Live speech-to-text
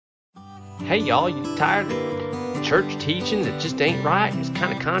Hey y'all, you tired of church teaching that just ain't right? It's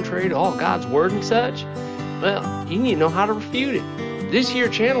kind of contrary to all God's word and such? Well, you need to know how to refute it. This here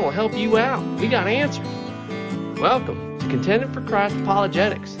channel will help you out. We got answers. Welcome to Contending for Christ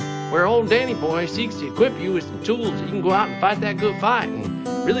Apologetics, where old Danny Boy seeks to equip you with some tools that you can go out and fight that good fight and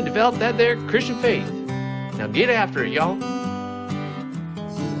really develop that there Christian faith. Now get after it, y'all.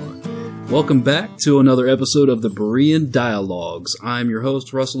 Welcome back to another episode of the Berean Dialogues. I'm your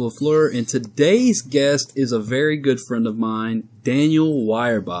host, Russell LaFleur, and today's guest is a very good friend of mine, Daniel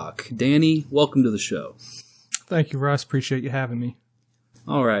Weierbach. Danny, welcome to the show. Thank you, Russ. Appreciate you having me.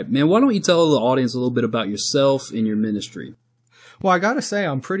 All right, man, why don't you tell the audience a little bit about yourself and your ministry? Well, I got to say,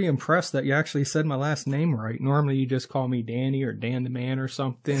 I'm pretty impressed that you actually said my last name right. Normally, you just call me Danny or Dan the Man or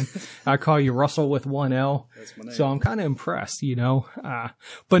something. I call you Russell with one L. That's my name. So I'm kind of impressed, you know.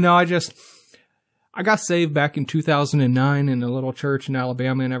 But no, I got saved back in 2009 in a little church in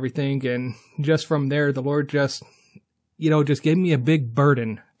Alabama and everything. And just from there, the Lord just gave me a big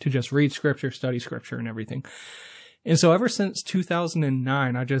burden to just read Scripture, study Scripture and everything. And so ever since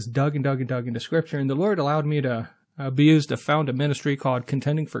 2009, I just dug into Scripture. And the Lord allowed me to be used to found a ministry called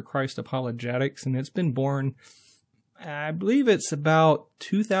Contending for Christ Apologetics, and it's been born, I believe it's about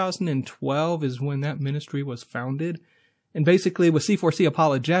 2012 is when that ministry was founded. And basically with C4C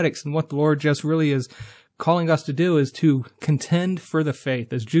Apologetics, and what the Lord just really is calling us to do is to contend for the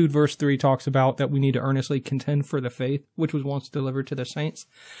faith. As Jude verse 3 talks about, that we need to earnestly contend for the faith, which was once delivered to the saints.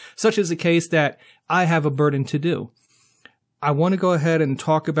 Such is the case that I have a burden to do. I want to go ahead and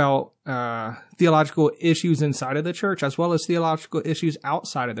talk about theological issues inside of the church as well as theological issues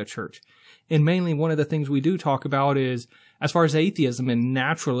outside of the church. And mainly one of the things we do talk about is as far as atheism and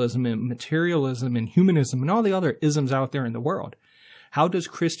naturalism and materialism and humanism and all the other isms out there in the world. How does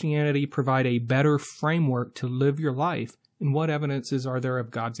Christianity provide a better framework to live your life? And what evidences are there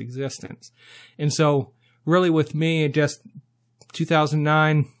of God's existence? And so really with me, just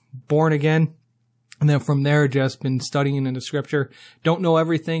 2009, born again. And then from there, just been studying into Scripture. Don't know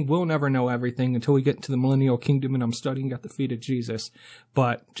everything. We'll never know everything until we get into the millennial kingdom and I'm studying at the feet of Jesus.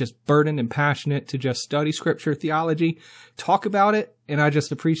 But just burdened and passionate to just study Scripture, theology, talk about it. And I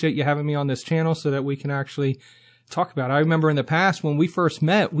just appreciate you having me on this channel so that we can actually talk about it. I remember in the past when we first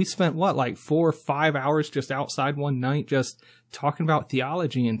met, we spent 4 or 5 hours just outside one night just talking about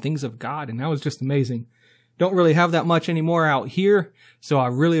theology and things of God. And that was just amazing. Don't really have that much anymore out here. So I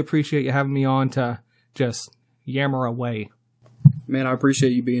really appreciate you having me on to just yammer away. Man, I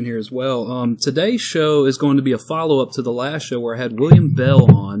appreciate you being here as well. Today's show is going to be a follow-up to the last show where I had William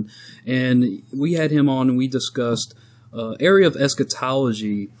Bell on, and we had him on and we discussed area of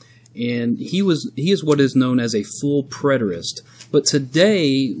eschatology, and he is what is known as a full preterist. But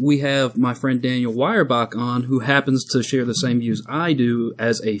today we have my friend Daniel Weierbach on, who happens to share the same views I do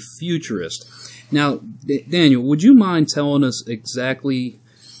as a futurist. Now, Daniel, would you mind telling us exactly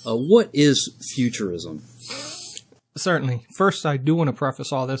what is futurism? Certainly. First, I do want to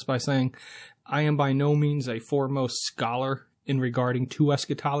preface all this by saying I am by no means a foremost scholar in regarding to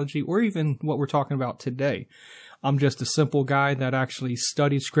eschatology or even what we're talking about today. I'm just a simple guy that actually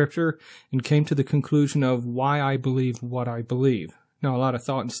studied Scripture and came to the conclusion of why I believe what I believe. Now, a lot of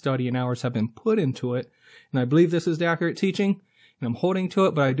thought and study and hours have been put into it, and I believe this is the accurate teaching, and I'm holding to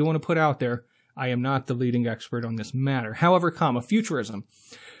it, but I do want to put out there, I am not the leading expert on this matter. However, futurism.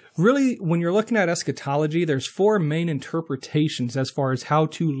 Really, when you're looking at eschatology, there's 4 main interpretations as far as how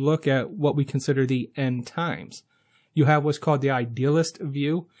to look at what we consider the end times. You have what's called the idealist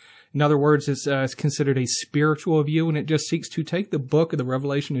view. In other words, it's considered a spiritual view, and it just seeks to take the book of the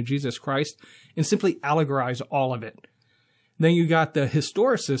revelation of Jesus Christ and simply allegorize all of it. Then you got the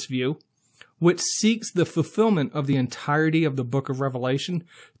historicist view, which seeks the fulfillment of the entirety of the book of Revelation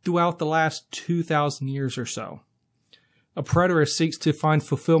throughout the last 2,000 years or so. A preterist seeks to find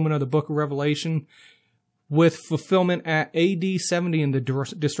fulfillment of the book of Revelation with fulfillment at AD 70 in the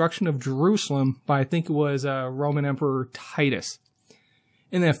destruction of Jerusalem by, I think it was Roman Emperor Titus.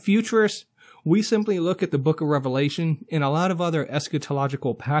 In a futurist, we simply look at the book of Revelation and a lot of other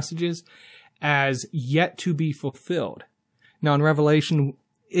eschatological passages as yet to be fulfilled. Now in Revelation,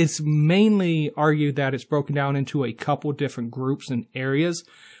 it's mainly argued that it's broken down into a couple different groups and areas,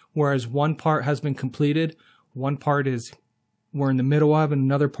 whereas one part has been completed, one part is we're in the middle of, and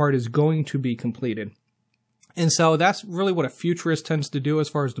another part is going to be completed. And so that's really what a futurist tends to do as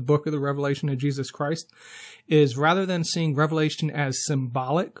far as the book of the Revelation of Jesus Christ, is rather than seeing Revelation as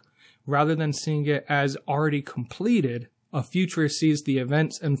symbolic, rather than seeing it as already completed, a futurist sees the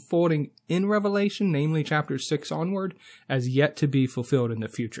events unfolding in Revelation, namely chapter 6 onward, as yet to be fulfilled in the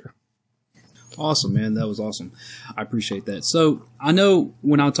future. Awesome, man. That was awesome. I appreciate that. So I know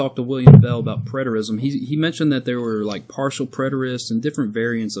when I talked to William Bell about preterism, he mentioned that there were like partial preterists and different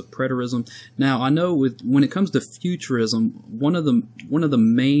variants of preterism. Now I know when it comes to futurism, one of the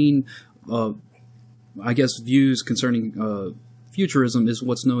main I guess views concerning futurism is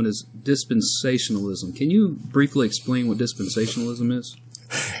what's known as dispensationalism. Can you briefly explain what dispensationalism is?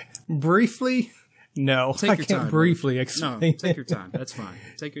 Briefly? No, Take I your can't time, briefly No, explain. take your time. That's fine.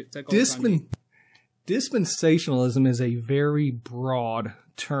 Take all the time. Dispensationalism is a very broad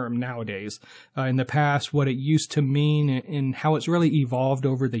term nowadays. In the past, what it used to mean and how it's really evolved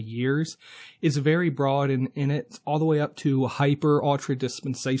over the years is very broad, and it's all the way up to hyper ultra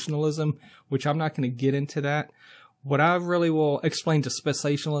dispensationalism, which I'm not going to get into that. What I really will explain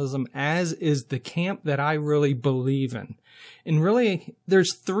dispensationalism as is the camp that I really believe in. And really,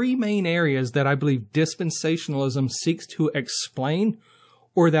 there's three main areas that I believe dispensationalism seeks to explain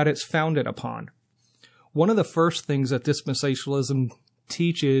or that it's founded upon. One of the first things that dispensationalism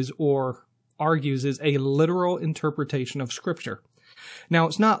teaches or argues is a literal interpretation of Scripture. Now,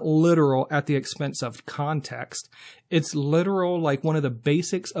 it's not literal at the expense of context. It's literal, like one of the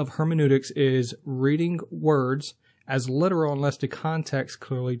basics of hermeneutics is reading words as literal unless the context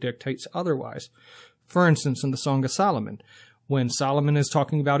clearly dictates otherwise. For instance, in the Song of Solomon, when Solomon is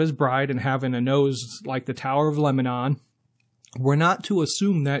talking about his bride and having a nose like the Tower of Lebanon, we're not to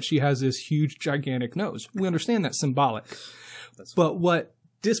assume that she has this huge, gigantic nose. We understand that's symbolic. But what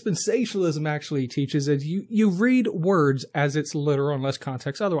dispensationalism actually teaches is you read words as it's literal unless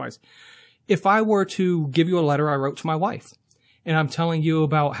context otherwise. If I were to give you a letter I wrote to my wife, and I'm telling you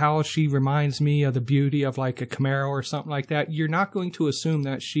about how she reminds me of the beauty of like a Camaro or something like that, you're not going to assume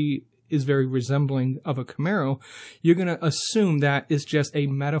that she is very resembling of a Camaro. You're going to assume that it's just a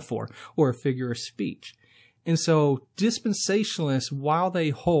metaphor or a figure of speech. And so dispensationalists, while they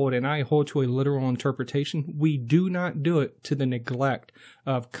hold, and I hold to a literal interpretation, we do not do it to the neglect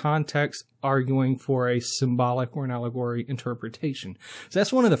of context arguing for a symbolic or an allegory interpretation. So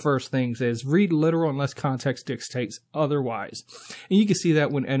that's one of the first things is read literal unless context dictates otherwise. And you can see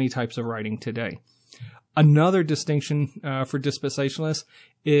that with any types of writing today. Another distinction for dispensationalists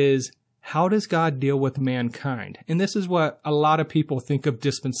is how does God deal with mankind? And this is what a lot of people think of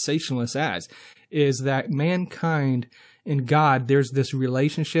dispensationalists as, is that mankind and God, there's this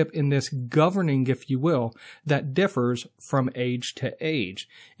relationship in this governing, if you will, that differs from age to age.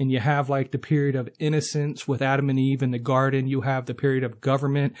 And you have like the period of innocence with Adam and Eve in the garden. You have the period of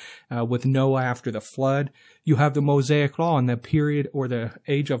government with Noah after the flood. You have the Mosaic law and the period or the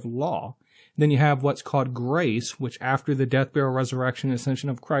age of law. Then you have what's called grace, which after the death, burial, resurrection, and ascension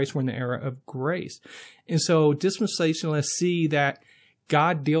of Christ, we're in the era of grace. And so dispensationalists see that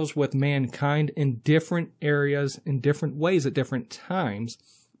God deals with mankind in different areas, in different ways at different times,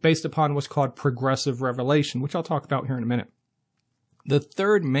 based upon what's called progressive revelation, which I'll talk about here in a minute. The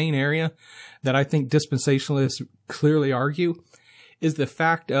third main area that I think dispensationalists clearly argue is the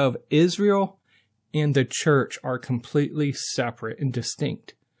fact of Israel and the church are completely separate and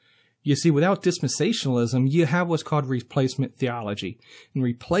distinct. You see, without dispensationalism, you have what's called replacement theology. And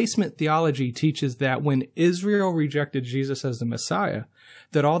replacement theology teaches that when Israel rejected Jesus as the Messiah,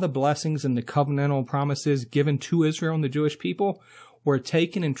 that all the blessings and the covenantal promises given to Israel and the Jewish people were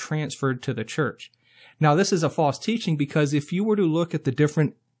taken and transferred to the church. Now, this is a false teaching because if you were to look at the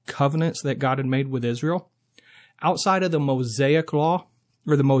different covenants that God had made with Israel, outside of the Mosaic law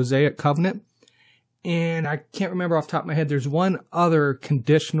or the Mosaic covenant, and I can't remember off the top of my head, there's one other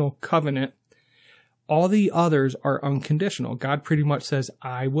conditional covenant. All the others are unconditional. God pretty much says,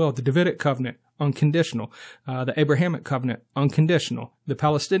 I will. The Davidic covenant, unconditional. The Abrahamic covenant, unconditional. The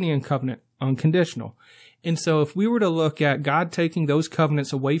Palestinian covenant, unconditional. And so if we were to look at God taking those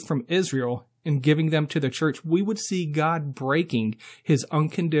covenants away from Israel and giving them to the church, we would see God breaking his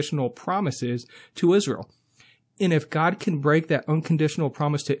unconditional promises to Israel. And if God can break that unconditional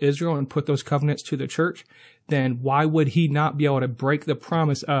promise to Israel and put those covenants to the church, then why would he not be able to break the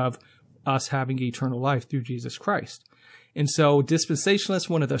promise of us having eternal life through Jesus Christ? And so dispensationalists,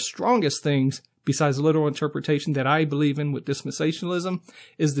 one of the strongest things besides literal interpretation that I believe in with dispensationalism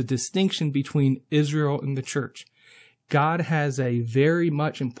is the distinction between Israel and the church. God has a very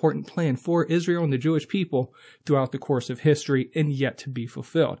much important plan for Israel and the Jewish people throughout the course of history and yet to be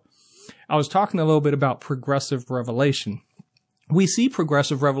fulfilled. I was talking a little bit about progressive revelation. We see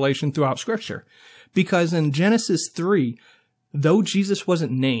progressive revelation throughout Scripture because in Genesis 3, though Jesus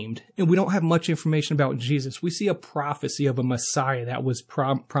wasn't named, and we don't have much information about Jesus, we see a prophecy of a Messiah that was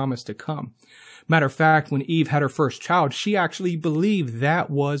promised to come. Matter of fact, when Eve had her first child, she actually believed that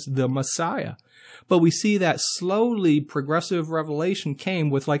was the Messiah. But we see that slowly progressive revelation came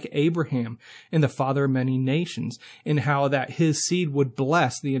with like Abraham and the father of many nations, and how that his seed would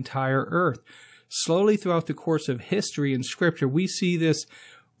bless the entire earth. Slowly throughout the course of history and scripture, we see this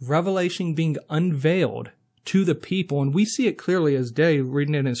revelation being unveiled to the people, and we see it clearly as day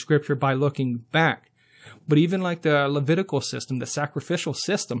reading it in scripture by looking back. But even like the Levitical system, the sacrificial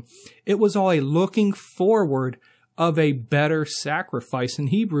system, it was all a looking forward of a better sacrifice. And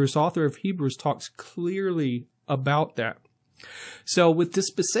Hebrews, author of Hebrews, talks clearly about that. So with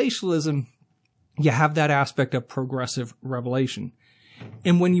dispensationalism, you have that aspect of progressive revelation.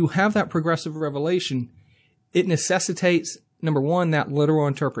 And when you have that progressive revelation, it necessitates, number one, that literal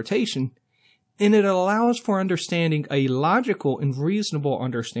interpretation, and it allows for understanding a logical and reasonable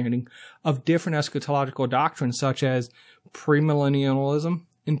understanding of different eschatological doctrines such as premillennialism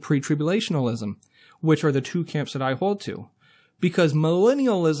and pre-tribulationalism, which are the two camps that I hold to. Because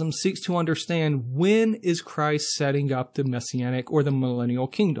millennialism seeks to understand when is Christ setting up the messianic or the millennial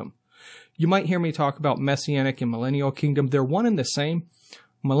kingdom. You might hear me talk about messianic and millennial kingdom. They're one and the same.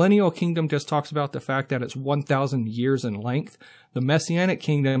 Millennial kingdom just talks about the fact that it's 1,000 years in length. The messianic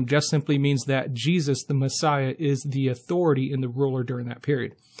kingdom just simply means that Jesus, the Messiah, is the authority and the ruler during that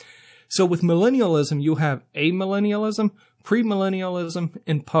period. So with millennialism, you have amillennialism, premillennialism,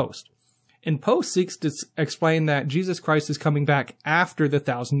 and post. And post seeks to explain that Jesus Christ is coming back after the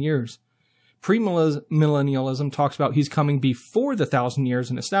 1,000 years. Premillennialism talks about he's coming before the 1,000 years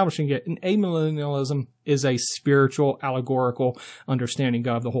and establishing it, and amillennialism is a spiritual, allegorical understanding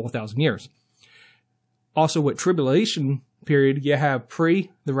of the whole 1,000 years. Also, with tribulation period, you have pre,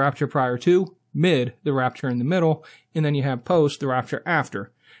 the rapture prior to, mid, the rapture in the middle, and then you have post, the rapture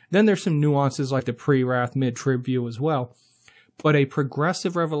after. Then there's some nuances like the pre-wrath, mid-trib view as well. But a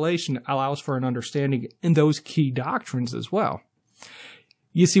progressive revelation allows for an understanding in those key doctrines as well.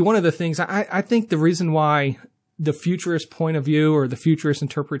 You see, one of the things, I think the reason why the futurist point of view or the futurist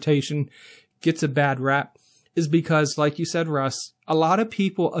interpretation gets a bad rap is because, like you said, Russ, a lot of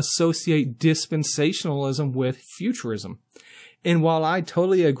people associate dispensationalism with futurism. And while I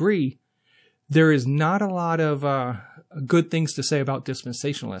totally agree, there is not a lot of good things to say about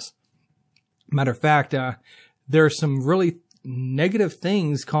dispensationalists. Matter of fact, there are some really negative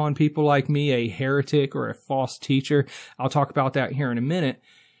things calling people like me a heretic or a false teacher. I'll talk about that here in a minute,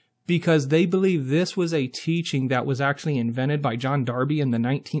 because they believe this was a teaching that was actually invented by John Darby in the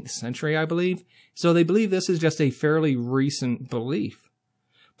 19th century, I believe. So they believe this is just a fairly recent belief.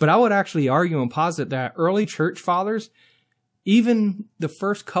 But I would actually argue and posit that early church fathers, even the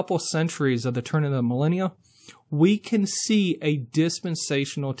first couple centuries of the turn of the millennia, we can see a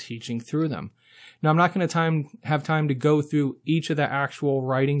dispensational teaching through them. Now, I'm not going to have time to go through each of the actual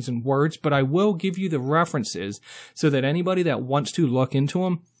writings and words, but I will give you the references so that anybody that wants to look into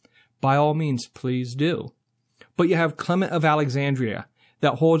them, by all means, please do. But you have Clement of Alexandria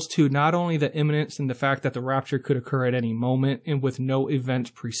that holds to not only the imminence and the fact that the rapture could occur at any moment and with no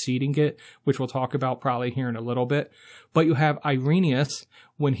event preceding it, which we'll talk about probably here in a little bit, but you have Irenaeus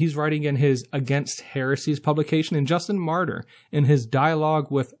when he's writing in his Against Heresies publication, and Justin Martyr in his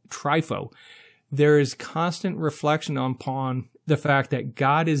dialogue with Trypho. There is constant reflection upon the fact that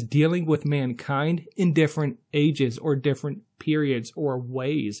God is dealing with mankind in different ages or different periods or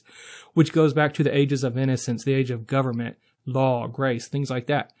ways, which goes back to the ages of innocence, the age of government, law, grace, things like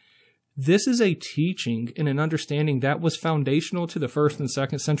that. This is a teaching and an understanding that was foundational to the 1st and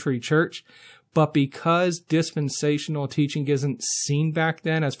 2nd century church, but because dispensational teaching isn't seen back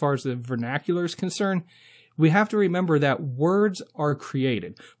then as far as the vernacular is concerned, we have to remember that words are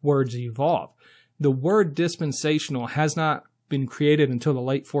created, words evolve. The word dispensational has not been created until the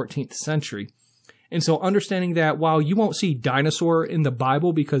late 14th century. And so understanding that while you won't see dinosaur in the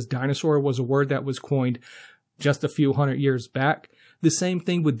Bible because dinosaur was a word that was coined just a few hundred years back, the same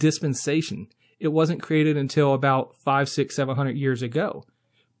thing with dispensation. It wasn't created until about 500, 600, 700 years ago.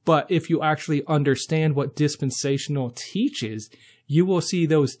 But if you actually understand what dispensational teaches, you will see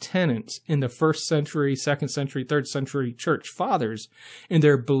those tenets in the 1st century, 2nd century, 3rd century church fathers and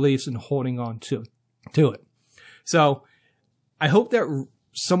their beliefs and holding on to it. So I hope that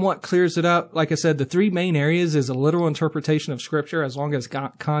somewhat clears it up. Like I said, the three main areas is a literal interpretation of scripture, as long as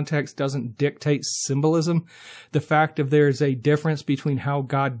context doesn't dictate symbolism. The fact of there's a difference between how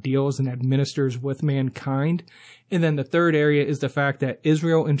God deals and administers with mankind. And then the third area is the fact that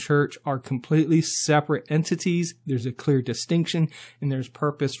Israel and church are completely separate entities. There's a clear distinction and there's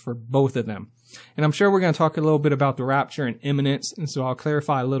purpose for both of them. And I'm sure we're going to talk a little bit about the rapture and imminence, and so I'll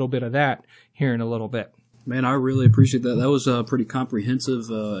clarify a little bit of that here in a little bit. Man, I really appreciate that. That was pretty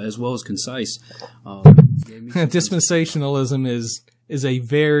comprehensive as well as concise. Dispensationalism is a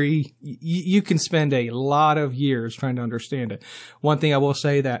very, you can spend a lot of years trying to understand it. One thing I will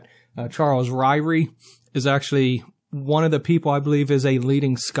say that Charles Ryrie is actually one of the people I believe is a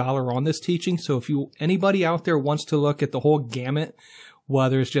leading scholar on this teaching. So if anybody out there wants to look at the whole gamut,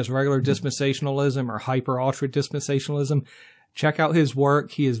 whether it's just regular dispensationalism or hyper ultra dispensationalism, check out his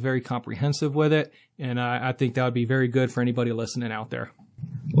work. He is very comprehensive with it, and I think that would be very good for anybody listening out there.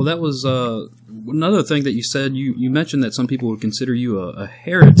 Well, that was another thing that you said. You mentioned that some people would consider you a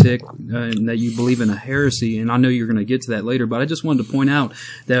heretic and that you believe in a heresy, and I know you're going to get to that later, but I just wanted to point out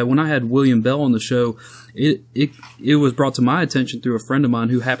that when I had William Bell on the show, it was brought to my attention through a friend of mine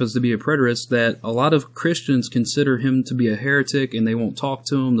who happens to be a preterist that a lot of Christians consider him to be a heretic, and they won't talk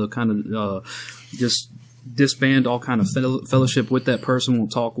to him. They'll kind of just disband all kind of fellowship with that person,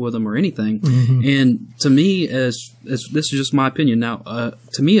 won't talk with them or anything. Mm-hmm. And to me, as this is just my opinion now,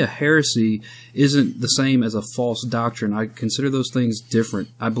 to me a heresy isn't the same as a false doctrine. I consider those things different.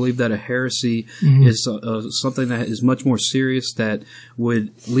 I believe that a heresy is something that is much more serious, that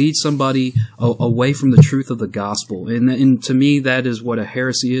would lead somebody away from the truth of the gospel. And to me, that is what a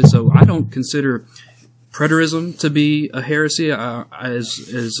heresy is. So I don't consider preterism to be a heresy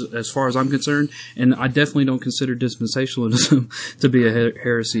as far as I'm concerned, and I definitely don't consider dispensationalism to be a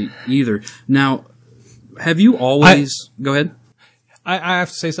heresy either. Now, have you always... Go ahead. I have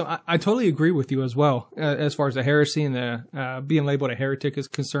to say something. I totally agree with you as well, as far as the heresy and the being labeled a heretic is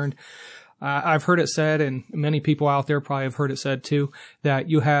concerned. I've heard it said, and many people out there probably have heard it said too, that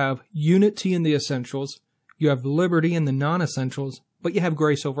you have unity in the essentials, you have liberty in the non-essentials, but you have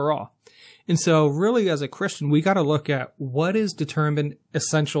grace overall. And so really as a Christian, we got to look at what is determined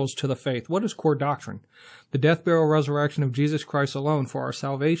essentials to the faith. What is core doctrine? The death, burial, resurrection of Jesus Christ alone for our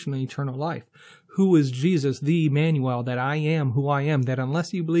salvation and eternal life. Who is Jesus, the Emmanuel, that I am who I am, that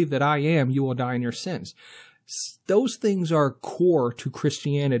unless you believe that I am, you will die in your sins. Those things are core to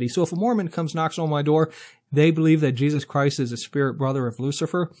Christianity. So if a Mormon comes, knocks on my door, they believe that Jesus Christ is a spirit brother of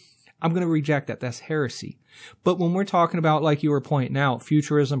Lucifer, I'm going to reject that. That's heresy. But when we're talking about, like you were pointing out,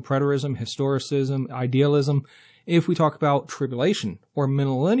 futurism, preterism, historicism, idealism, if we talk about tribulation or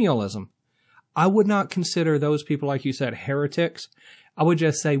millennialism, I would not consider those people, like you said, heretics. I would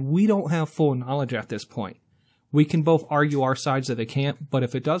just say we don't have full knowledge at this point. We can both argue our sides of the camp, but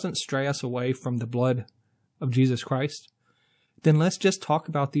if it doesn't stray us away from the blood of Jesus Christ, then let's just talk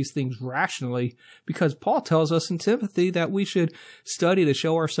about these things rationally, because Paul tells us in Timothy that we should study to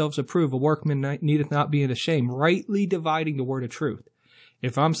show ourselves approved, a workman needeth not be ashamed, rightly dividing the word of truth.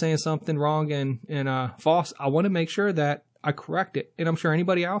 If I'm saying something wrong and false, I want to make sure that I correct it. And I'm sure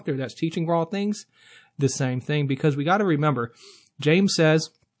anybody out there that's teaching wrong things, the same thing, because we got to remember, James says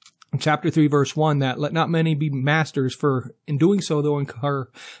in chapter 3, verse 1, that let not many be masters, for in doing so they'll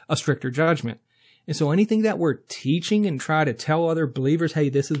incur a stricter judgment. And so anything that we're teaching and try to tell other believers, hey,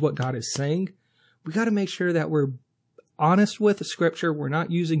 this is what God is saying, we got to make sure that we're honest with the scripture, we're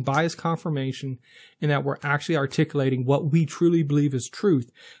not using biased confirmation, and that we're actually articulating what we truly believe is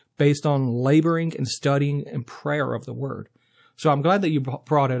truth based on laboring and studying and prayer of the word. So I'm glad that you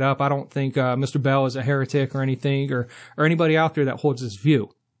brought it up. I don't think Mr. Bell is a heretic or anything, or anybody out there that holds this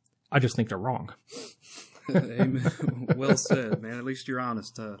view. I just think they're wrong. Amen. Well said, man. At least you're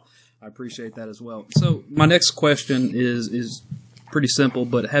honest. I appreciate that as well. So my next question is pretty simple,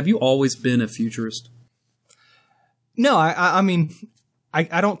 but have you always been a futurist? No, I mean,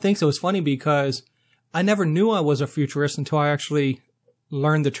 I don't think so. It's funny because I never knew I was a futurist until I actually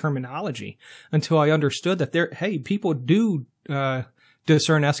learned the terminology, until I understood that people do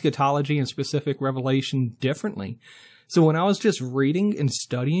discern eschatology and specific revelation differently. So when I was just reading and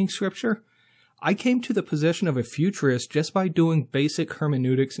studying scripture, I came to the position of a futurist just by doing basic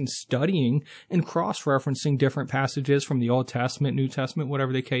hermeneutics and studying and cross-referencing different passages from the Old Testament, New Testament,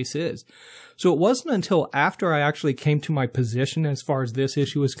 whatever the case is. So it wasn't until after I actually came to my position as far as this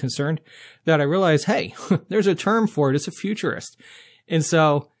issue is concerned that I realized, hey, there's a term for it. It's a futurist. And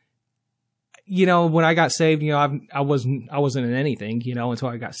so, when I got saved, I wasn't in anything, until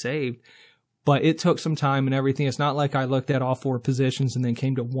I got saved. But it took some time and everything. It's not like I looked at all four positions and then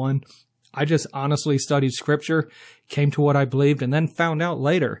came to one. I just honestly studied scripture, came to what I believed, and then found out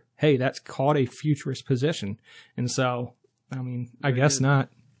later, hey, that's called a futurist position. And so, I guess not.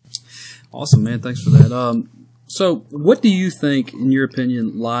 Awesome, man. Thanks for that. So what do you think, in your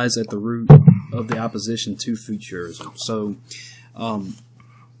opinion, lies at the root of the opposition to futurism? So,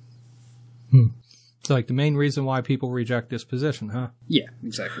 So like the main reason why people reject this position, huh? Yeah,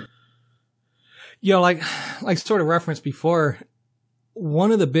 exactly. You know, like sort of referenced before,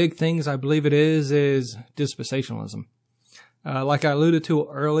 one of the big things I believe it is dispensationalism. Like I alluded to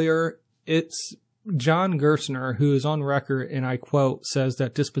earlier, it's John Gerstner who is on record, and I quote, says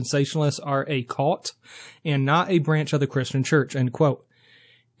that dispensationalists are a cult and not a branch of the Christian church, end quote,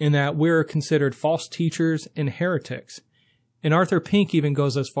 and that we're considered false teachers and heretics. And Arthur Pink even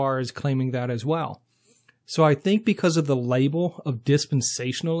goes as far as claiming that as well. So I think because of the label of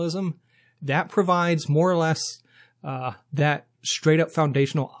dispensationalism, that provides more or less that straight up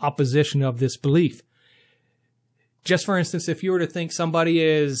foundational opposition of this belief. Just for instance, if you were to think somebody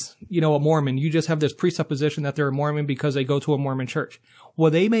is, a Mormon, you just have this presupposition that they're a Mormon because they go to a Mormon church.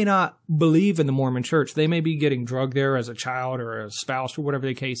 Well, they may not believe in the Mormon church. They may be getting drugged there as a child or a spouse or whatever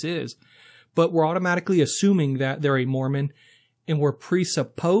the case is. But we're automatically assuming that they're a Mormon, and we're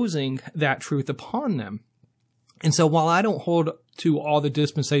presupposing that truth upon them. And so while I don't hold to all the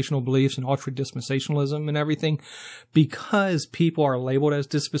dispensational beliefs and ultra dispensationalism and everything, because people are labeled as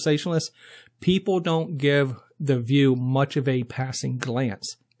dispensationalists, people don't give the view much of a passing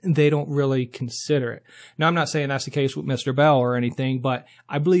glance. They don't really consider it. Now, I'm not saying that's the case with Mr. Bell or anything, but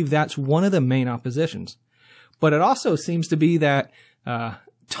I believe that's one of the main oppositions. But it also seems to be that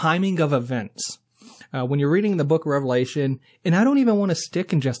timing of events. When you're reading the book of Revelation, and I don't even want to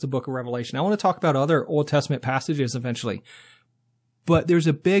stick in just the book of Revelation. I want to talk about other Old Testament passages eventually. But there's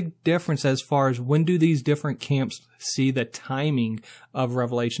a big difference as far as when do these different camps see the timing of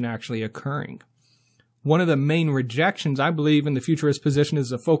Revelation actually occurring. One of the main rejections, I believe, in the futurist position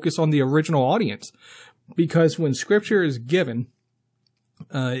is a focus on the original audience. Because when scripture is given,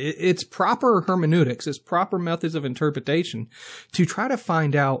 it's proper hermeneutics, it's proper methods of interpretation to try to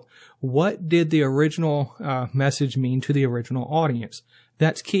find out what did the original message mean to the original audience.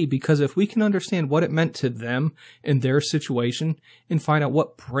 That's key, because if we can understand what it meant to them in their situation and find out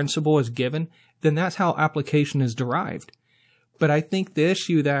what principle is given, then that's how application is derived. But I think the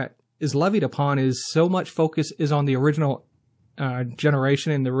issue that is levied upon is so much focus is on the original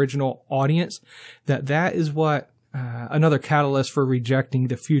generation and the original audience that is what another catalyst for rejecting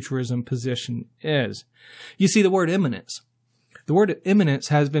the futurism position is. You see, the word imminence. The word imminence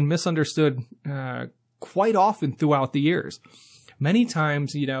has been misunderstood quite often throughout the years. Many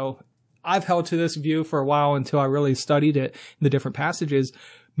times, I've held to this view for a while until I really studied it in the different passages.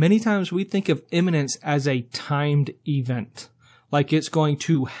 Many times we think of imminence as a timed event, like it's going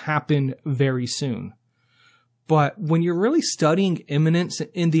to happen very soon. But when you're really studying imminence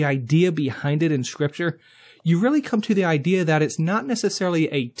and the idea behind it in Scripture, you really come to the idea that it's not necessarily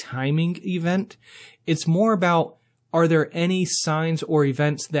a timing event. It's more about, are there any signs or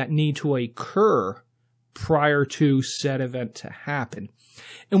events that need to occur prior to said event to happen?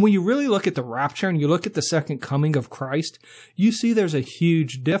 And when you really look at the rapture and you look at the second coming of Christ, you see there's a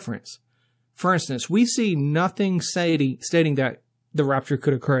huge difference. For instance, we see nothing stating that the rapture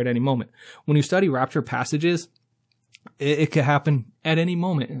could occur at any moment. When you study rapture passages, it could happen at any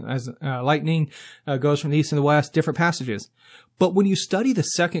moment as lightning goes from the east and the west, different passages. But when you study the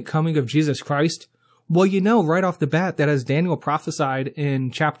second coming of Jesus Christ, well, you know right off the bat that as Daniel prophesied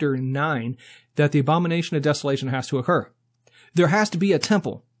in chapter 9, that the abomination of desolation has to occur. There has to be a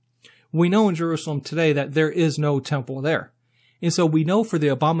temple. We know in Jerusalem today that there is no temple there. And so we know for the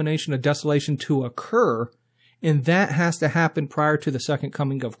abomination of desolation to occur, and that has to happen prior to the second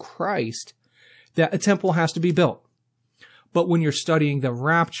coming of Christ, that a temple has to be built. But when you're studying the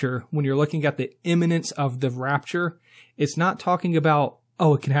rapture, when you're looking at the imminence of the rapture, it's not talking about,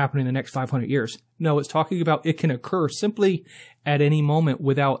 it can happen in the next 500 years. No, it's talking about it can occur simply at any moment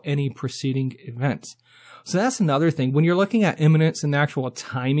without any preceding events. So that's another thing. When you're looking at imminence and the actual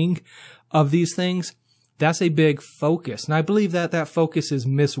timing of these things, that's a big focus. And I believe that that focus is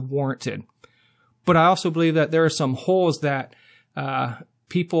miswarranted. But I also believe that there are some holes that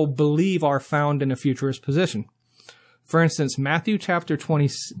people believe are found in a futurist position. For instance, Matthew chapter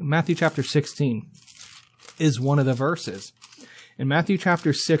 16 is one of the verses. In Matthew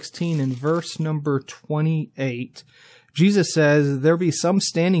chapter 16, in verse number 28, Jesus says, "There be some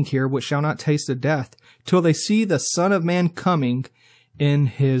standing here which shall not taste of death, till they see the Son of Man coming in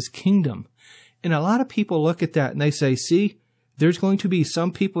his kingdom." And a lot of people look at that and they say, see, there's going to be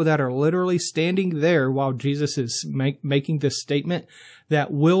some people that are literally standing there while Jesus is making this statement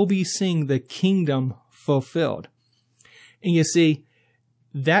that will be seeing the kingdom fulfilled. And you see,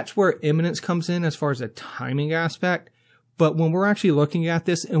 that's where imminence comes in as far as a timing aspect. But when we're actually looking at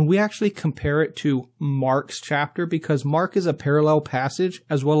this and we actually compare it to Mark's chapter, because Mark is a parallel passage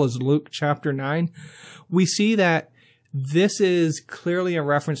as well as Luke chapter 9, we see that this is clearly a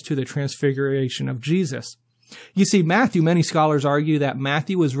reference to the transfiguration of Jesus. You see, Matthew, many scholars argue that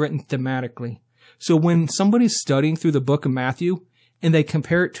Matthew was written thematically. So when somebody's studying through the book of Matthew and they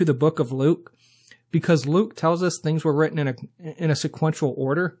compare it to the book of Luke, because Luke tells us things were written in a sequential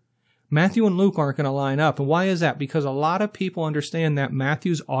order, Matthew and Luke aren't going to line up. And why is that? Because a lot of people understand that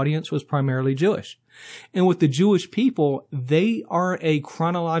Matthew's audience was primarily Jewish. And with the Jewish people, they are a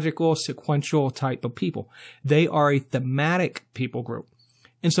chronological, sequential type of people. They are a thematic people group.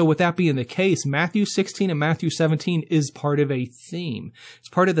 And so with that being the case, Matthew 16 and Matthew 17 is part of a theme. It's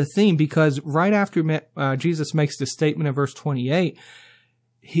part of the theme because right after Jesus makes the statement in verse 28,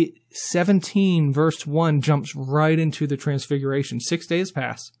 17 verse 1 jumps right into the transfiguration. 6 days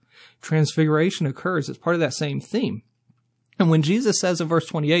pass. Transfiguration occurs. It's part of that same theme. And when Jesus says in verse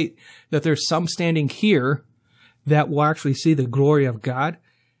 28 that there's some standing here that will actually see the glory of God,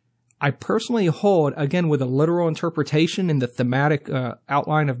 I personally hold, again, with a literal interpretation in the thematic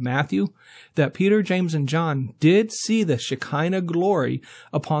outline of Matthew, that Peter, James, and John did see the Shekinah glory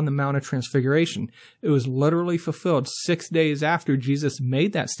upon the Mount of Transfiguration. It was literally fulfilled 6 days after Jesus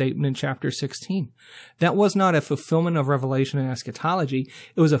made that statement in chapter 16. That was not a fulfillment of Revelation and eschatology.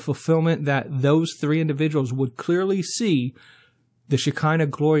 It was a fulfillment that those three individuals would clearly see the Shekinah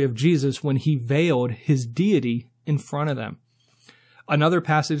glory of Jesus when he veiled his deity in front of them. Another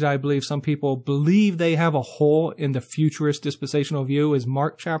passage I believe some people believe they have a hole in the futurist dispensational view is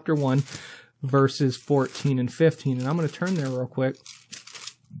Mark chapter 1, verses 14 and 15. And I'm going to turn there real quick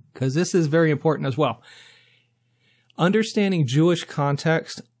because this is very important as well. Understanding Jewish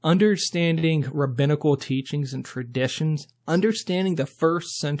context, understanding rabbinical teachings and traditions, understanding the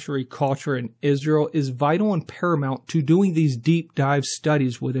first century culture in Israel is vital and paramount to doing these deep dive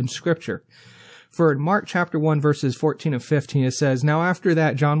studies within Scripture. For in Mark chapter 1 verses 14 and 15 it says, "Now after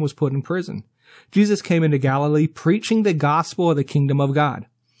that John was put in prison. Jesus came into Galilee preaching the gospel of the kingdom of God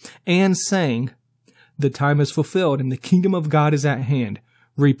and saying, 'The time is fulfilled and the kingdom of God is at hand.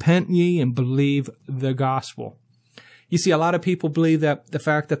 Repent ye and believe the gospel.'" You see, a lot of people believe that the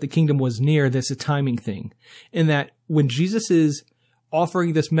fact that the kingdom was near, that's a timing thing. And that when Jesus is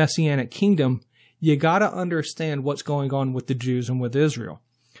offering this messianic kingdom, you gotta understand what's going on with the Jews and with Israel.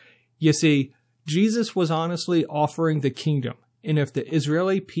 You see, Jesus was honestly offering the kingdom. And if the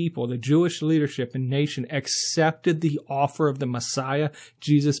Israeli people, the Jewish leadership and nation accepted the offer of the Messiah,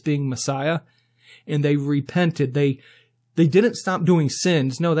 Jesus being Messiah, and they repented, they didn't stop doing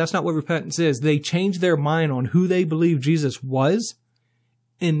sins. No, that's not what repentance is. They changed their mind on who they believed Jesus was.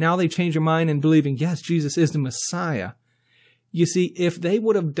 And now they change their mind in believing, yes, Jesus is the Messiah. You see, if they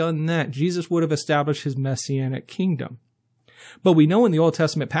would have done that, Jesus would have established his messianic kingdom. But we know in the Old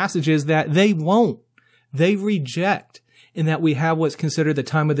Testament passages that they won't. They reject, in that we have what's considered the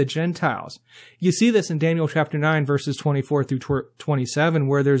time of the Gentiles. You see this in Daniel chapter 9, verses 24 through 27,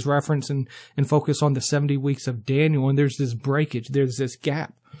 where there's reference and focus on the 70 weeks of Daniel, and there's this breakage, there's this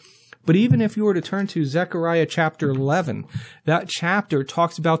gap. But even if you were to turn to Zechariah chapter 11, that chapter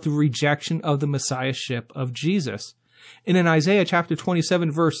talks about the rejection of the messiahship of Jesus. And in Isaiah chapter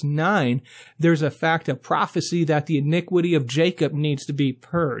 27 verse 9, there's a fact of prophecy that the iniquity of Jacob needs to be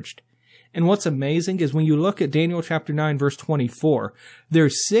purged. And what's amazing is when you look at Daniel chapter 9 verse 24,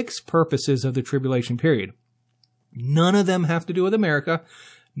 there's 6 purposes of the tribulation period. None of them have to do with America.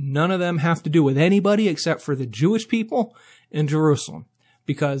 None of them have to do with anybody except for the Jewish people in Jerusalem.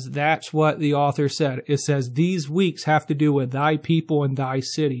 Because that's what the author said. It says, these weeks have to do with thy people and thy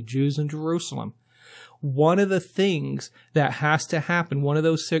city, Jews in Jerusalem. One of the things that has to happen, one of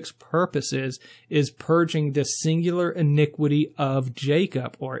those 6 purposes, is purging the singular iniquity of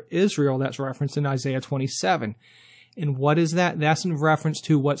Jacob, or Israel, that's referenced in Isaiah 27. And what is that? That's in reference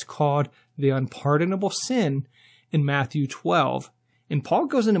to what's called the unpardonable sin in Matthew 12. And Paul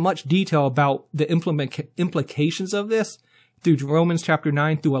goes into much detail about the implications of this through Romans chapter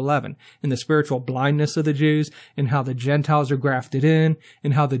 9 through 11, and the spiritual blindness of the Jews, and how the Gentiles are grafted in,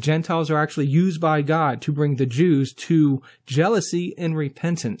 and how the Gentiles are actually used by God to bring the Jews to jealousy and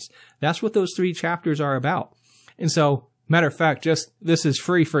repentance. That's what those 3 chapters are about. And so, matter of fact, this is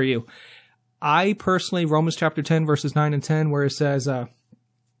free for you. I personally, Romans chapter 10 verses 9 and 10, where it says,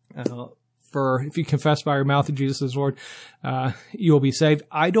 for if you confess by your mouth that Jesus is Lord, you will be saved.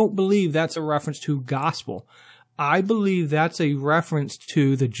 I don't believe that's a reference to gospel. I believe that's a reference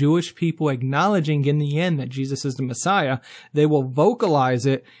to the Jewish people acknowledging in the end that Jesus is the Messiah. They will vocalize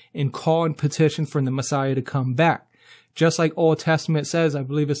it and call and petition for the Messiah to come back. Just like Old Testament says, I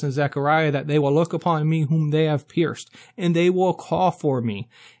believe it's in Zechariah, that they will look upon me whom they have pierced, and they will call for me.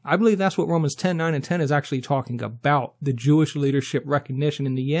 I believe that's what Romans 10, 9, and 10 is actually talking about, the Jewish leadership recognition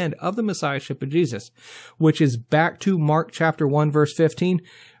in the end of the Messiahship of Jesus, which is back to Mark chapter 1, verse 15.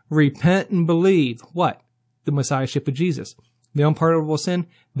 Repent and believe. What? The Messiahship of Jesus. The unpardonable sin,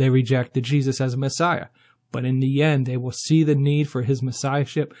 they rejected Jesus as a Messiah. But in the end, they will see the need for his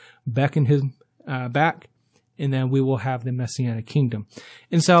Messiahship, beckon him back, and then we will have the Messianic kingdom.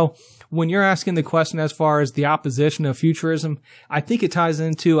 And so when you're asking the question as far as the opposition of futurism, I think it ties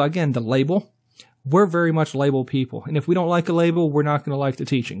into, again, the label. We're very much label people. And if we don't like a label, we're not going to like the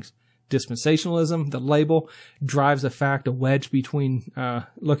teachings. Dispensationalism, the label, drives a wedge between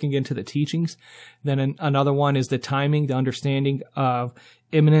looking into the teachings. Then another one is the timing, the understanding of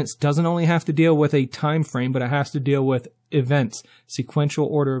imminence doesn't only have to deal with a time frame, but it has to deal with events, sequential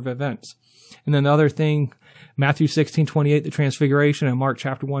order of events. And then the other thing, Matthew 16:28, the transfiguration, and Mark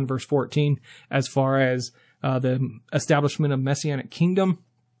chapter 1, verse 14, as far as the establishment of Messianic kingdom,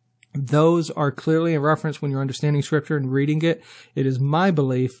 those are clearly a reference when you're understanding Scripture and reading it. It is my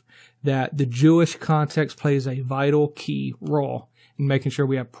belief that the Jewish context plays a vital key role in making sure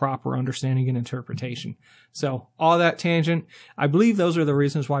we have proper understanding and interpretation. So all that tangent, I believe those are the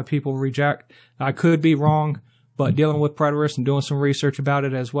reasons why people reject. I could be wrong, but dealing with preterists and doing some research about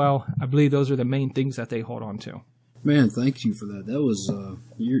it as well, I believe those are the main things that they hold on to. Man, thank you for that. That was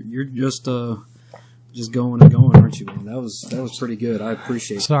you're just going and going, aren't you, man? That was pretty good. I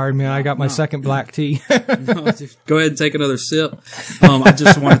appreciate it. Sorry, man. I got my second black tea. No, go ahead and take another sip. I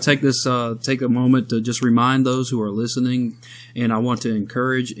just want to take a moment to just remind those who are listening, and I want to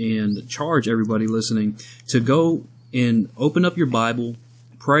encourage and charge everybody listening to go and open up your Bible,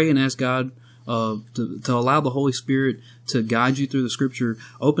 pray and ask God to allow the Holy Spirit to guide you through the Scripture.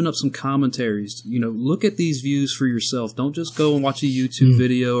 Open up some commentaries. Look at these views for yourself. Don't just go and watch a YouTube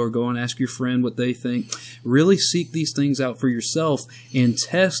video or go and ask your friend what they think. Really seek these things out for yourself and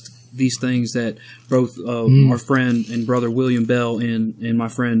test these things that both our friend and brother William Bell and my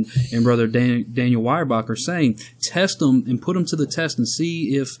friend and brother Daniel Weierbach are saying. Test them and put them to the test and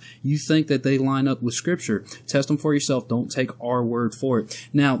see if you think that they line up with Scripture. Test them for yourself. Don't take our word for it.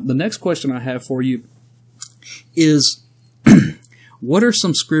 Now, the next question I have for you is, what are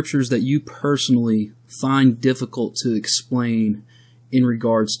some Scriptures that you personally find difficult to explain in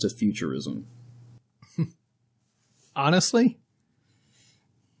regards to futurism? Honestly?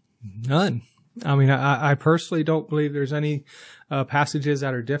 None. I mean, I personally don't believe there's any passages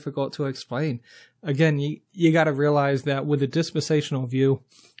that are difficult to explain. Again, you got to realize that with a dispensational view,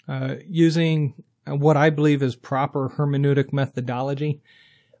 using what I believe is proper hermeneutic methodology,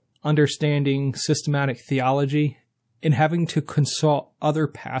 understanding systematic theology, and having to consult other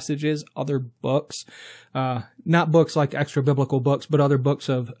passages, other books, not books like extra biblical books, but other books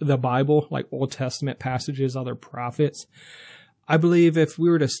of the Bible, like Old Testament passages, other prophets. I believe if we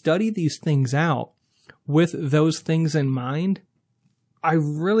were to study these things out with those things in mind, I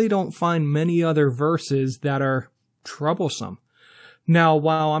really don't find many other verses that are troublesome. Now,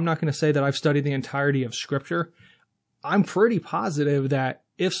 while I'm not going to say that I've studied the entirety of Scripture, I'm pretty positive that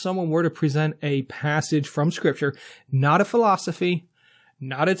if someone were to present a passage from Scripture, not a philosophy,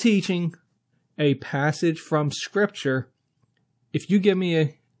 not a teaching, a passage from Scripture, if you give me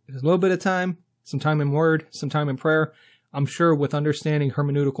a little bit of time, some time in word, some time in prayer, I'm sure with understanding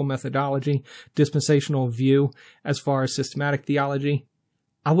hermeneutical methodology, dispensational view, as far as systematic theology,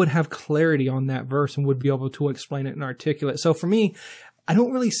 I would have clarity on that verse and would be able to explain it and articulate. So for me, I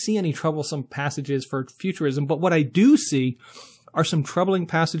don't really see any troublesome passages for futurism, but what I do see are some troubling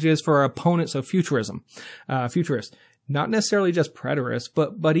passages for our opponents of futurism, futurists. Not necessarily just preterists,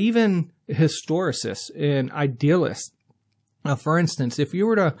 but even historicists and idealists. For instance, if you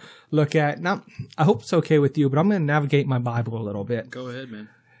were to look at, now, I hope it's okay with you, but I'm going to navigate my Bible a little bit. Go ahead, man.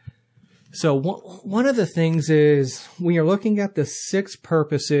 So one of the things is when you're looking at the 6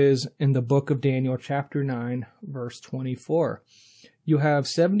 purposes in the book of Daniel, chapter 9, verse 24, you have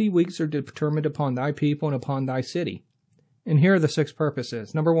 70 weeks are determined upon thy people and upon thy city. And here are the 6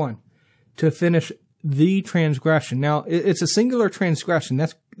 purposes. Number 1, to finish the transgression. Now, it's a singular transgression.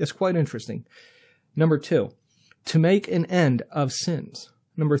 That's quite interesting. Number 2, to make an end of sins.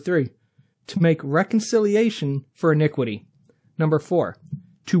 Number 3, to make reconciliation for iniquity. Number 4,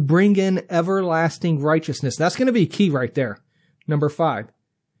 to bring in everlasting righteousness. That's going to be key right there. Number 5,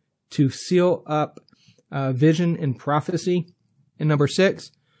 to seal up vision and prophecy. And number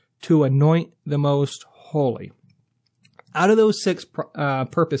 6, to anoint the most holy. Out of those 6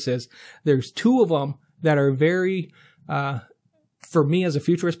 purposes, there's 2 of them that are very, for me as a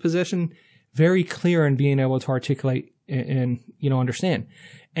futurist position, very clear in being able to articulate and understand.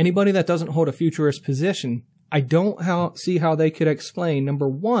 Anybody that doesn't hold a futurist position, I don't see how they could explain, number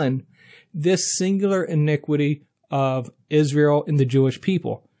 1, this singular iniquity of Israel and the Jewish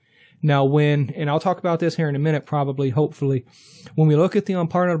people. Now and I'll talk about this here in a minute, probably, hopefully, when we look at the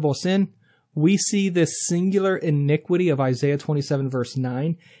unpardonable sin, we see this singular iniquity of Isaiah 27 verse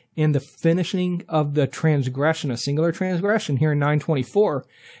 9 and the finishing of the transgression, a singular transgression here in 9:24,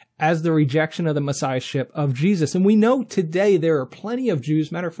 as the rejection of the Messiahship of Jesus. And we know today there are plenty of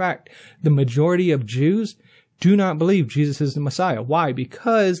Jews. Matter of fact, the majority of Jews do not believe Jesus is the Messiah. Why?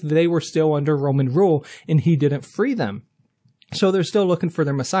 Because they were still under Roman rule and he didn't free them. So they're still looking for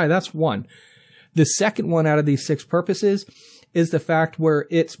their Messiah. That's one. The second one out of these 6 purposes is the fact where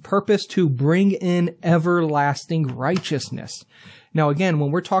it's purpose to bring in everlasting righteousness. Now, again,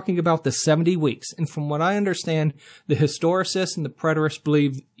 when we're talking about the 70 weeks, and from what I understand, the historicists and the preterists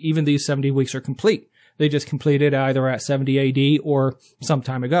believe even these 70 weeks are complete. They just completed either at 70 AD or some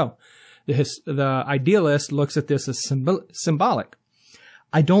time ago. The idealist looks at this as symbolic.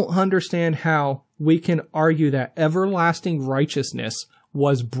 I don't understand how we can argue that everlasting righteousness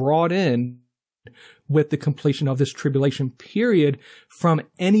was brought in with the completion of this tribulation period from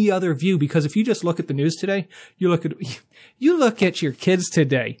any other view. Because if you just look at the news today, you look at your kids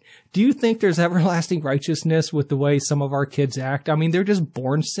today. Do you think there's everlasting righteousness with the way some of our kids act? I mean, they're just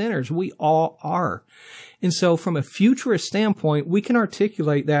born sinners. We all are. And so from a futurist standpoint, we can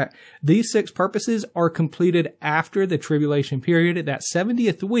articulate that these 6 purposes are completed after the tribulation period, that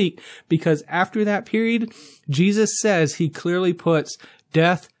 70th week, because after that period, Jesus says he clearly puts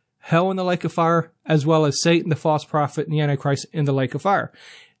death, hell in the lake of fire, as well as Satan, the false prophet, and the Antichrist in the lake of fire.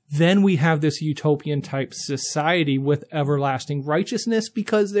 Then we have this utopian type society with everlasting righteousness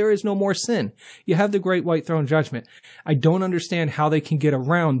because there is no more sin. You have the great white throne judgment. I don't understand how they can get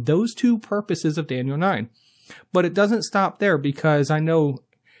around those 2 purposes of Daniel 9. But it doesn't stop there, because I know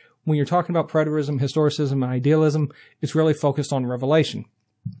when you're talking about preterism, historicism, and idealism, it's really focused on Revelation.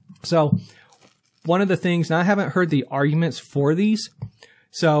 So one of the things, and I haven't heard the arguments for these,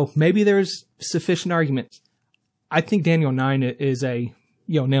 so maybe there's sufficient arguments. I think Daniel 9 is a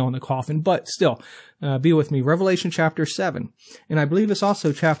nail in the coffin, but still, be with me. Revelation chapter 7, and I believe it's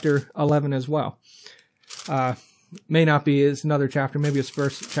also chapter 11 as well. May not be, it's another chapter, maybe it's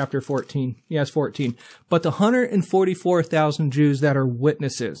chapter 14. Yeah, it's 14. But the 144,000 Jews that are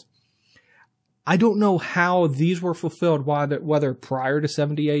witnesses, I don't know how these were fulfilled, whether prior to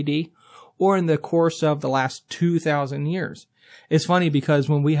 70 AD or in the course of the last 2,000 years. It's funny because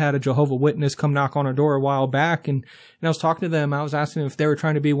when we had a Jehovah's Witness come knock on our door a while back, and I was talking to them, I was asking them if they were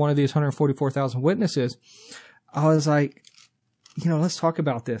trying to be one of these 144,000 witnesses. I was like, let's talk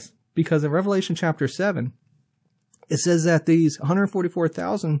about this. Because in Revelation chapter 7, it says that these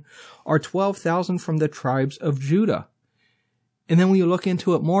 144,000 are 12,000 from the tribes of Judah. And then when you look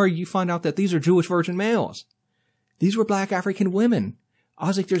into it more, you find out that these are Jewish virgin males. These were black African women. I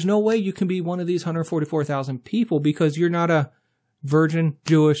was like, there's no way you can be one of these 144,000 people because you're not a virgin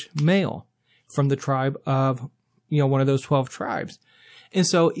Jewish male from the tribe of, one of those 12 tribes. And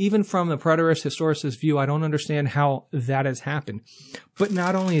so even from the preterist historicist view, I don't understand how that has happened. But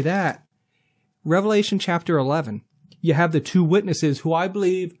not only that, Revelation chapter 11, you have the 2 witnesses who I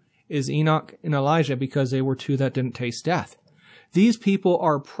believe is Enoch and Elijah because they were 2 that didn't taste death. These people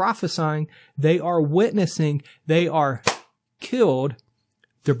are prophesying, they are witnessing, they are killed.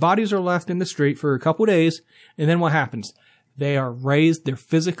 Their bodies are left in the street for a couple days, and then what happens? They are raised, they're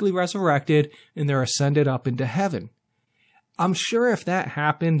physically resurrected, and they're ascended up into heaven. I'm sure if that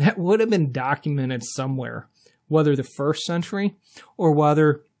happened, that would have been documented somewhere, whether the 1st century or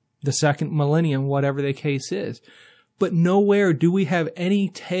whether the 2nd millennium, whatever the case is. But nowhere do we have any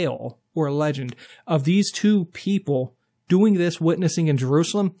tale or legend of these 2 people doing this, witnessing in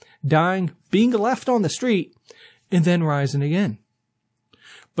Jerusalem, dying, being left on the street, and then rising again.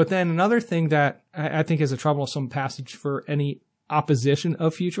 But then another thing that I think is a troublesome passage for any opposition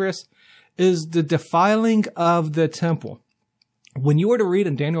of futurists is the defiling of the temple. When you were to read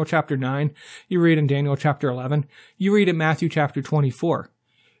in Daniel chapter 9, you read in Daniel chapter 11, you read in Matthew chapter 24,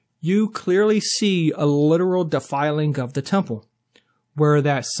 you clearly see a literal defiling of the temple, where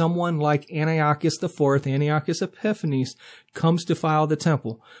that someone like Antiochus IV, Antiochus Epiphanes, comes to defile the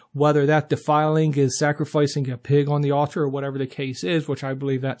temple. Whether that defiling is sacrificing a pig on the altar or whatever the case is, which I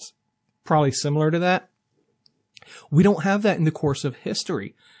believe that's probably similar to that. We don't have that in the course of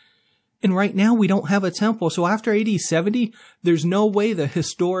history. And right now we don't have a temple. So after AD 70, there's no way the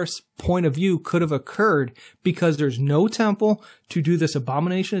historicist point of view could have occurred because there's no temple to do this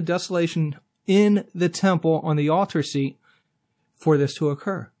abomination of desolation in the temple on the altar seat for this to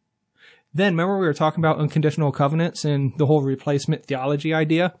occur. Then remember we were talking about unconditional covenants and the whole replacement theology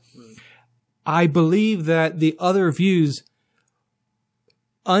idea. I believe that the other views,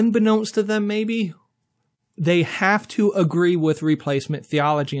 unbeknownst to them maybe, they have to agree with replacement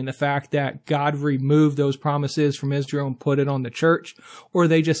theology and the fact that God removed those promises from Israel and put it on the church, or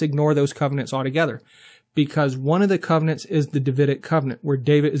they just ignore those covenants altogether. Because one of the covenants is the Davidic covenant, where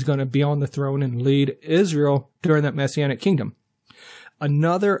David is going to be on the throne and lead Israel during that Messianic kingdom.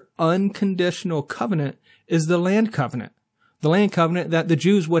 Another unconditional covenant is the land covenant. The land covenant that the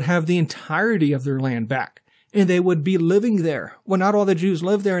Jews would have the entirety of their land back, and they would be living there. Well, not all the Jews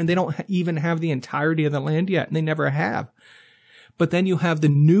live there, and they don't even have the entirety of the land yet, and they never have. But then you have the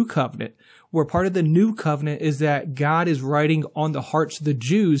new covenant, where part of the new covenant is that God is writing on the hearts of the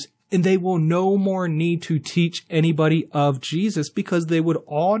Jews, and they will no more need to teach anybody of Jesus, because they would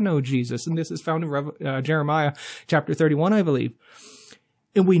all know Jesus. And this is found in Jeremiah chapter 31, I believe.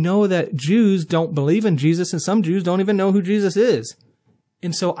 And we know that Jews don't believe in Jesus, and some Jews don't even know who Jesus is.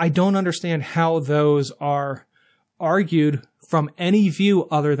 And so I don't understand how those are argued from any view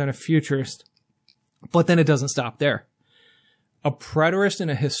other than a futurist. But then it doesn't stop there. A preterist and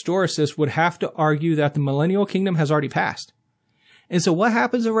a historicist would have to argue that the millennial kingdom has already passed. And so what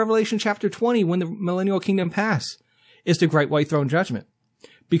happens in Revelation chapter 20 when the millennial kingdom passes? Is the great white throne judgment.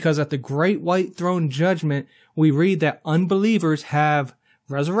 Because at the great white throne judgment, we read that unbelievers have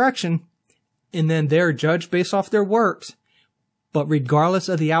resurrection, and then they're judged based off their works. But regardless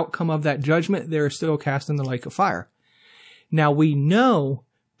of the outcome of that judgment, they're still cast in the lake of fire. Now we know,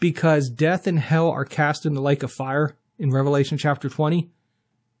 because death and hell are cast in the lake of fire in Revelation chapter 20,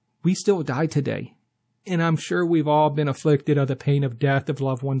 we still die today. And I'm sure we've all been afflicted of the pain of death of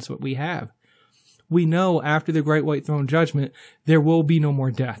loved ones that we have. We know after the great white throne judgment, there will be no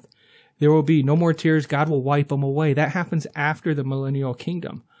more death. There will be no more tears. God will wipe them away. That happens after the millennial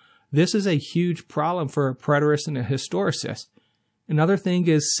kingdom. This is a huge problem for a preterist and a historicist. Another thing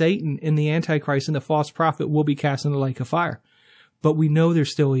is Satan and the Antichrist and the false prophet will be cast in the lake of fire. But we know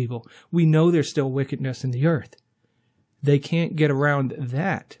there's still evil. We know there's still wickedness in the earth. They can't get around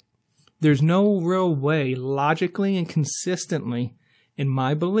that. There's no real way, logically and consistently, in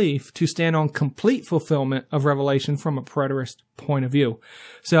my belief, to stand on complete fulfillment of Revelation from a preterist point of view.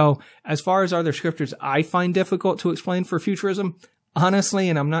 So, as far as other scriptures I find difficult to explain for futurism, honestly,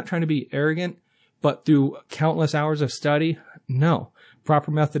 and I'm not trying to be arrogant, but through countless hours of study, no.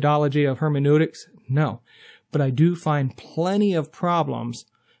 Proper methodology of hermeneutics, no. But I do find plenty of problems,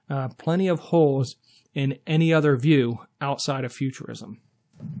 plenty of holes in any other view outside of futurism.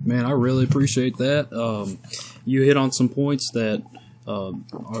 Man, I really appreciate that. You hit on some points that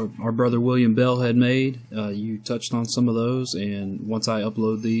our brother William Bell had made. You touched on some of those, and once I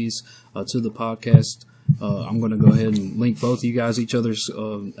upload these to the podcast, I'm going to go ahead and link both of you guys each other's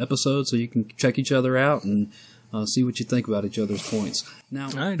episodes so you can check each other out and see what you think about each other's points. Now,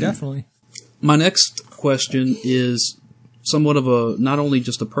 definitely. My next question is somewhat of a, not only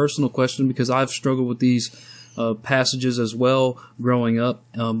just a personal question, because I've struggled with these passages as well growing up,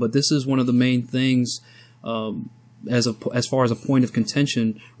 but this is one of the main things as far as a point of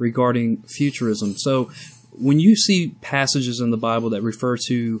contention regarding futurism. So when you see passages in the Bible that refer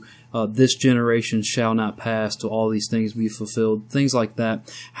to this generation shall not pass to all these things be fulfilled, things like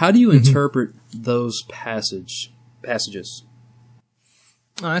that, how do you interpret those passages?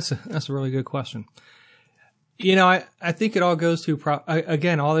 Oh, that's a really good question. You know, I think it all goes to,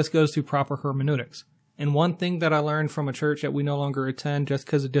 all this goes to proper hermeneutics. And one thing that I learned from a church that we no longer attend just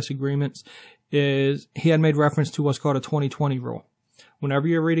because of disagreements is he had made reference to what's called a 20-20 rule. Whenever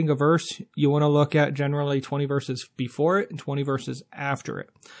you're reading a verse, you want to look at generally 20 verses before it and 20 verses after it.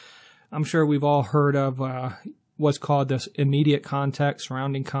 I'm sure we've all heard of what's called this immediate context,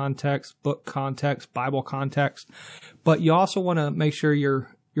 surrounding context, book context, Bible context. But you also want to make sure you're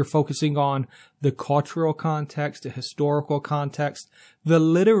focusing on the cultural context, the historical context, the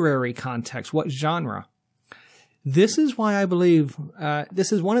literary context, what genre. This is why I believe,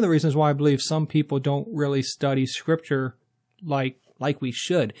 this is one of the reasons why I believe some people don't really study Scripture like we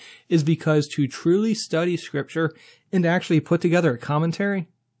should, is because to truly study Scripture and to actually put together a commentary,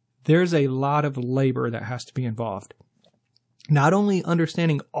 there's a lot of labor that has to be involved. Not only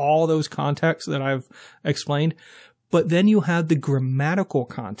understanding all those contexts that I've explained, but then you have the grammatical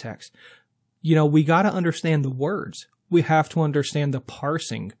context. You know, we got to understand the words. We have to understand the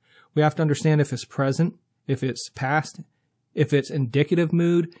parsing. We have to understand if it's present, if it's past, if it's indicative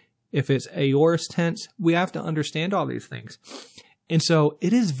mood, if it's aorist tense. We have to understand all these things. And so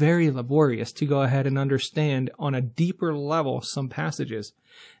it is very laborious to go ahead and understand on a deeper level some passages.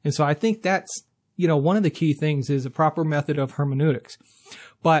 And so I think that's, you know, one of the key things is a proper method of hermeneutics.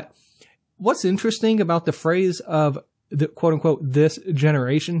 But what's interesting about the phrase of the quote unquote this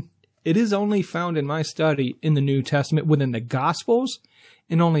generation, it is only found in my study in the New Testament within the Gospels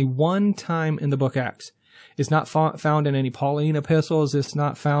and only one time in the book Acts. It's not found in any Pauline epistles. It's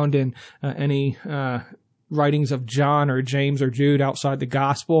not found in any writings of John or James or Jude outside the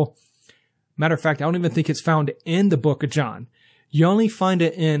gospel. Matter of fact, I don't even think it's found in the book of John. You only find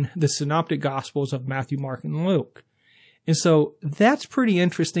it in the synoptic gospels of Matthew, Mark, and Luke. And so that's pretty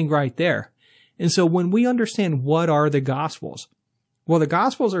interesting right there. And so when we understand what are the gospels, well, the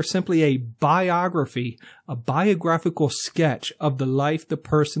gospels are simply a biography, a biographical sketch of the life, the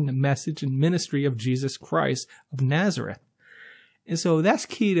person, the message, and ministry of Jesus Christ of Nazareth. And so that's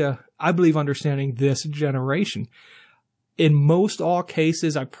key to, I believe, understanding this generation. In most all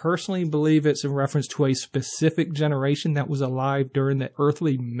cases, I personally believe it's in reference to a specific generation that was alive during the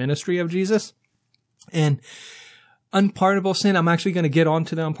earthly ministry of Jesus. And unpardonable sin, I'm actually going to get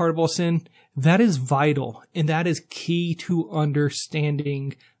onto the unpardonable sin. That is vital, and that is key to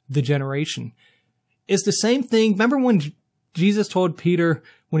understanding the generation. It's the same thing. Remember when Jesus told Peter,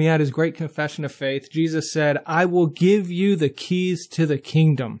 when he had his great confession of faith, Jesus said, I will give you the keys to the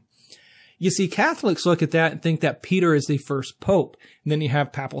kingdom. You see, Catholics look at that and think that Peter is the first pope, and then you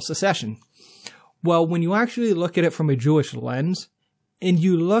have papal succession. Well, when you actually look at it from a Jewish lens, and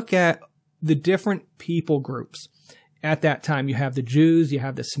you look at the different people groups, at that time, you have the Jews, you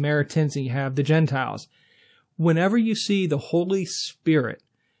have the Samaritans, and you have the Gentiles. Whenever you see the Holy Spirit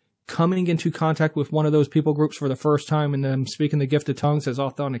coming into contact with one of those people groups for the first time and them speaking the gift of tongues as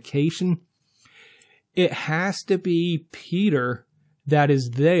authentication, it has to be Peter that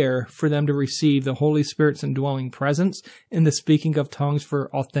is there for them to receive the Holy Spirit's indwelling presence and the speaking of tongues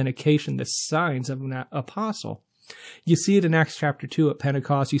for authentication, the signs of an apostle. You see it in Acts chapter 2 at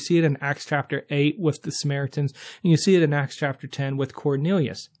Pentecost. You see it in Acts chapter 8 with the Samaritans. And you see it in Acts chapter 10 with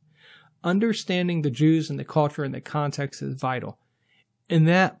Cornelius. Understanding the Jews and the culture and the context is vital. And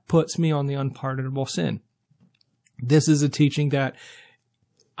that puts me on the unpardonable sin. This is a teaching that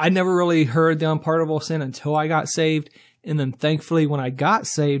I never really heard the unpardonable sin until I got saved. And then thankfully, when I got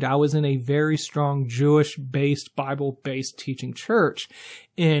saved, I was in a very strong Jewish-based, Bible-based teaching church.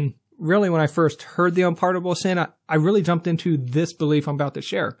 And really, when I first heard the unpardonable sin, I really jumped into this belief I'm about to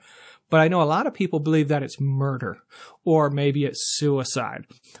share. But I know a lot of people believe that it's murder, or maybe it's suicide,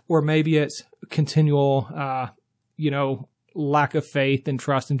 or maybe it's continual, lack of faith and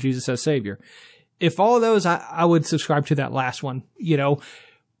trust in Jesus as Savior. If all of those, I would subscribe to that last one,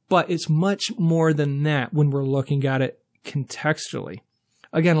 But it's much more than that when we're looking at it contextually.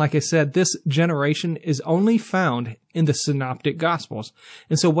 Again, like I said, this generation is only found in the synoptic gospels.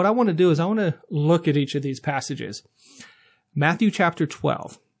 And so what I want to do is I want to look at each of these passages. Matthew chapter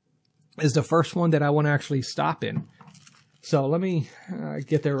 12 is the first one that I want to actually stop in. So let me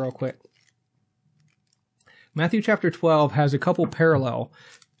get there real quick. Matthew chapter 12 has a couple parallel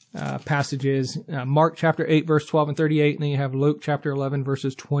passages. Mark chapter 8, verse 12 and 38, and then you have Luke chapter 11,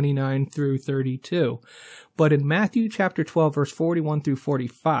 verses 29 through 32. But in Matthew chapter 12, verse 41 through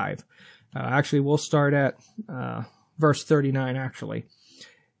 45, actually we'll start at verse 39, actually.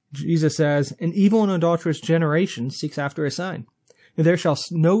 Jesus says, An evil and adulterous generation seeks after a sign, and there shall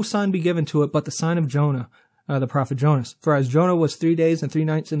no sign be given to it but the sign of Jonah, the prophet Jonas. For as Jonah was 3 days and 3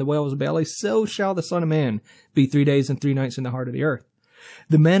 nights in the whale's belly, so shall the Son of Man be 3 days and 3 nights in the heart of the earth.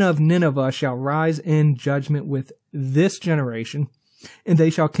 The men of Nineveh shall rise in judgment with this generation, and they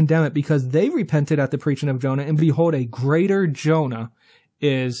shall condemn it, because they repented at the preaching of Jonah, and behold, a greater Jonah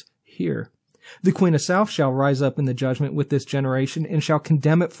is here. The queen of south shall rise up in the judgment with this generation, and shall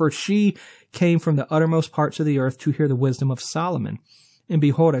condemn it, for she came from the uttermost parts of the earth to hear the wisdom of Solomon. And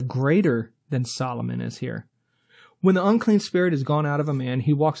behold, a greater than Solomon is here. When the unclean spirit is gone out of a man,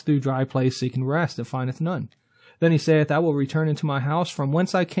 he walks through dry place seeking rest, and findeth none. Then he saith, I will return into my house from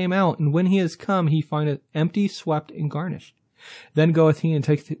whence I came out, and when he is come, he findeth empty, swept, and garnished. Then goeth he and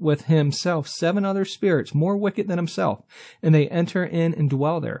taketh with himself 7 other spirits, more wicked than himself, and they enter in and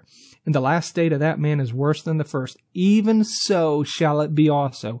dwell there. And the last state of that man is worse than the first. Even so shall it be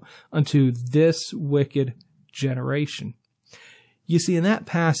also unto this wicked generation. You see, in that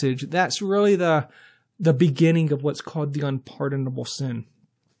passage, that's really the beginning of what's called the unpardonable sin.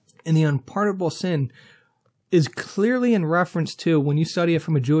 And the unpardonable sin is clearly in reference to, when you study it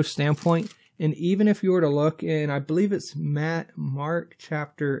from a Jewish standpoint, and even if you were to look in, I believe it's Mark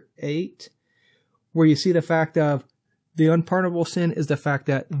chapter 8, where you see the fact of the unpardonable sin is the fact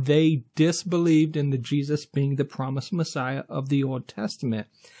that they disbelieved in the Jesus being the promised Messiah of the Old Testament.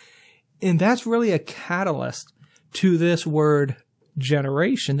 And that's really a catalyst to this word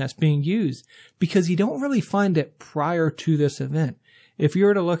generation that's being used, because you don't really find it prior to this event. If you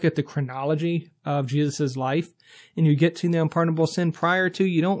were to look at the chronology of Jesus' life and you get to the unpardonable sin prior to,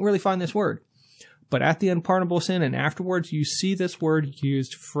 you don't really find this word. But at the unpardonable sin and afterwards, you see this word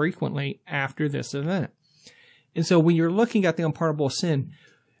used frequently after this event. And so when you're looking at the unpardonable sin,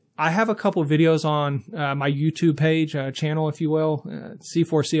 I have a couple of videos on my YouTube page, channel, if you will,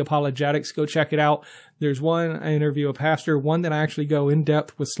 C4C Apologetics. Go check it out. There's one I interview a pastor, one that I actually go in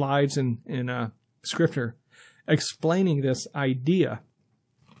depth with slides and scripture explaining this idea.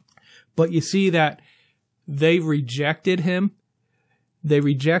 But you see that they rejected him. They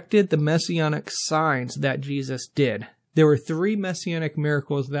rejected the messianic signs that Jesus did. There were 3 messianic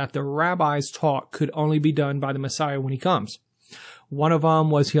miracles that the rabbis taught could only be done by the Messiah when he comes. One of them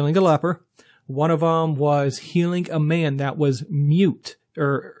was healing a leper. One of them was healing a man that was mute,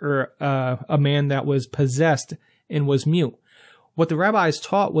 or a man that was possessed and was mute. What the rabbis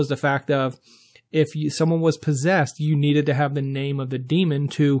taught was the fact of, if someone was possessed, you needed to have the name of the demon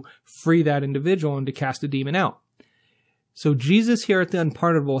to free that individual and to cast the demon out. So Jesus here at the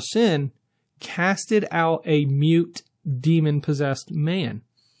unpardonable sin casted out a mute, demon-possessed man.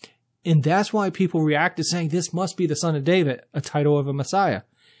 And that's why people reacted saying, this must be the Son of David, a title of a Messiah.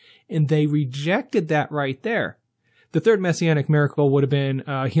 And they rejected that right there. The third messianic miracle would have been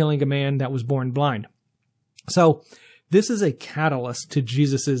healing a man that was born blind. So this is a catalyst to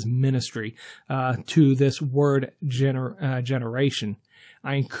Jesus' ministry, to this word generation.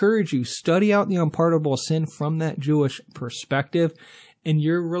 I encourage you, study out the unpardonable sin from that Jewish perspective, and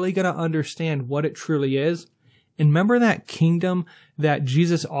you're really going to understand what it truly is. And remember that kingdom that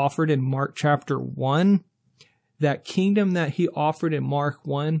Jesus offered in Mark chapter 1? That kingdom that he offered in Mark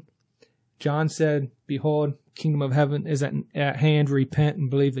 1? John said, behold, kingdom of heaven is at hand, repent and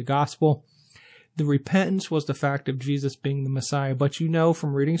believe the gospel. The repentance was the fact of Jesus being the Messiah. But you know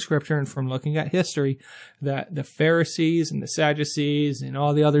from reading scripture and from looking at history that the Pharisees and the Sadducees and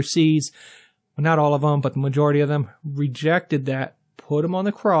all the other seeds, well, not all of them, but the majority of them, rejected that, put him on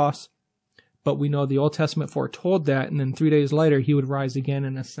the cross. But we know the Old Testament foretold that, and then 3 days later, he would rise again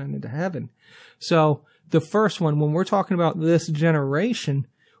and ascend into heaven. So the first one, when we're talking about this generation,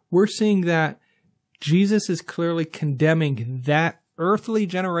 we're seeing that Jesus is clearly condemning that earthly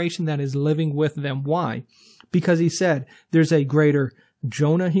generation that is living with them. Why? Because he said, there's a greater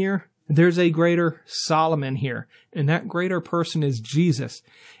Jonah here, there's a greater Solomon here, and that greater person is Jesus.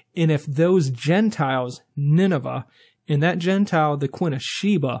 And if those Gentiles, Nineveh, and that Gentile, the Queen of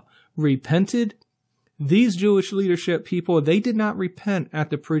Sheba, repented, these Jewish leadership people, they did not repent at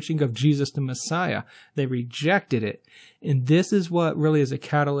the preaching of Jesus the Messiah. They rejected it. And this is what really is a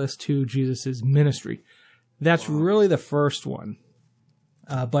catalyst to Jesus' ministry. That's really the first one.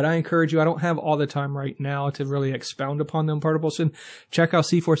 But I encourage you, I don't have all the time right now to really expound upon the unpardonable sin. Check out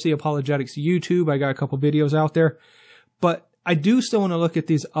C4C Apologetics YouTube. I got a couple videos out there. But I do still want to look at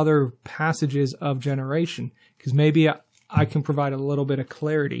these other passages of generation, because maybe I can provide a little bit of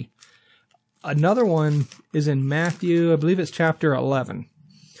clarity. Another one is in Matthew, I believe it's chapter 11.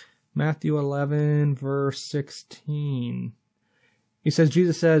 Matthew 11, verse 16.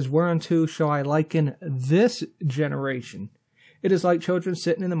 Jesus says, whereunto shall I liken this generation? It is like children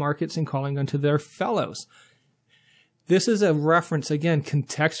sitting in the markets and calling unto their fellows. This is a reference, again,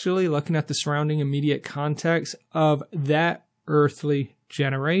 contextually, looking at the surrounding immediate context of that earthly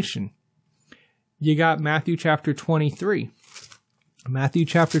generation. You got Matthew chapter 23. Matthew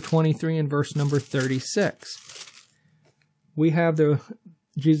chapter 23 and verse number 36. We have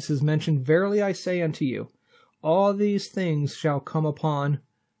Jesus has mentioned, verily I say unto you, all these things shall come upon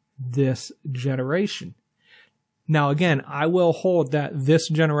this generation. Now again, I will hold that this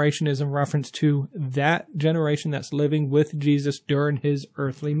generation is in reference to that generation that's living with Jesus during his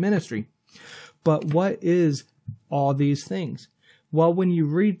earthly ministry. But what is all these things? Well, when you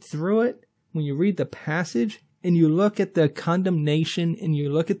read through it, when you read the passage, and you look at the condemnation and you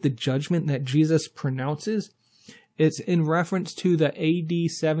look at the judgment that Jesus pronounces, it's in reference to the AD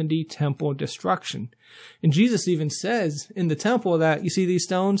 70 temple destruction. And Jesus even says in the temple that, you see these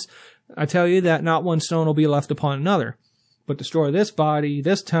stones? I tell you that not one stone will be left upon another, but destroy this body,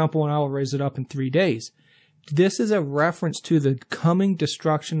 this temple, and I will raise it up in 3 days. This is a reference to the coming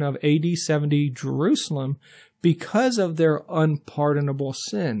destruction of AD 70 Jerusalem because of their unpardonable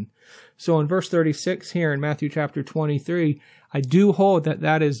sin. So in verse 36 here in Matthew chapter 23, I do hold that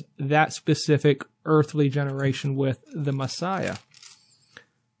that is that specific earthly generation with the Messiah.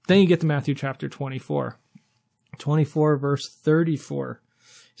 Then you get to Matthew chapter 24. 24 verse 34.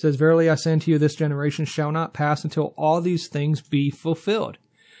 It says, verily I say unto you, this generation shall not pass until all these things be fulfilled.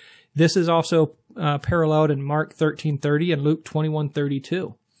 This is also paralleled in Mark 13:30 and Luke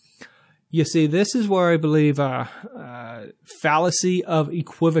 21:32. You see, this is where I believe fallacy of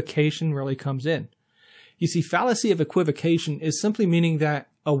equivocation really comes in. You see, fallacy of equivocation is simply meaning that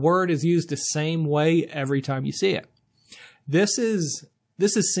a word is used the same way every time you see it. This is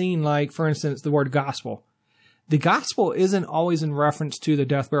seen like, for instance, the word gospel. the gospel isn't always in reference to the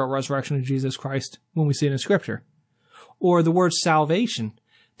death, burial, resurrection of Jesus Christ when we see it in Scripture. Or the word salvation.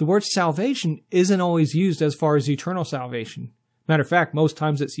 The word salvation isn't always used as far as eternal salvation. Matter of fact, most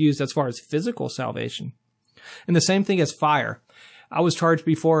times it's used as far as physical salvation. And the same thing as fire. I was charged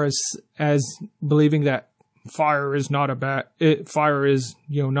before as believing that fire is not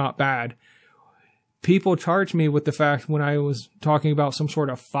bad. People charge me with the fact when I was talking about some sort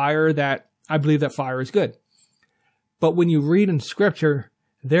of fire that I believe that fire is good. But when you read in Scripture,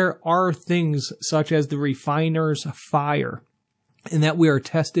 there are things such as the refiner's fire, and that we are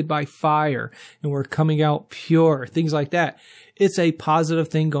tested by fire and we're coming out pure, things like that. It's a positive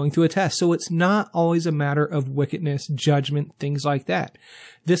thing going through a test. So it's not always a matter of wickedness, judgment, things like that.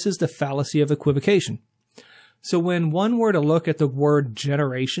 This is the fallacy of equivocation. So when one were to look at the word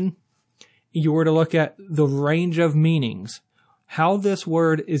generation, you were to look at the range of meanings, how this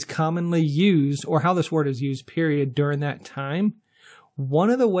word is commonly used, or how this word is used, period, during that time, one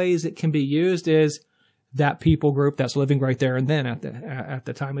of the ways it can be used is that people group that's living right there and then at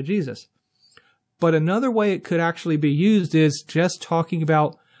the time of Jesus. But another way it could actually be used is just talking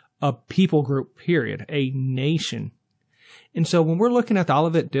about a people group, period, a nation. And so when we're looking at the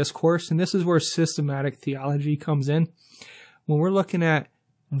Olivet Discourse, and this is where systematic theology comes in, when we're looking at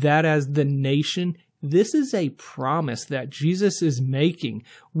that as the nation, this is a promise that Jesus is making.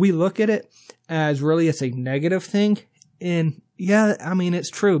 We look at it as really it's a negative thing. And yeah, I mean, it's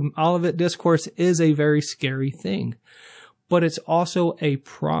true. Olivet Discourse is a very scary thing. But it's also a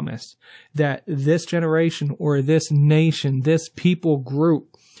promise that this generation or this nation, this people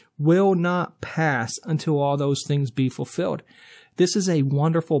group will not pass until all those things be fulfilled. This is a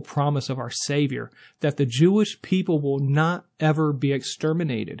wonderful promise of our Savior, that the Jewish people will not ever be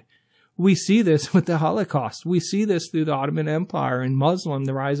exterminated. We see this with the Holocaust. We see this through the Ottoman Empire and Muslim,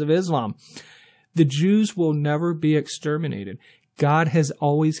 the rise of Islam. The Jews will never be exterminated. God has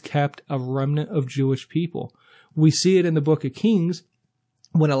always kept a remnant of Jewish people. We see it in the book of Kings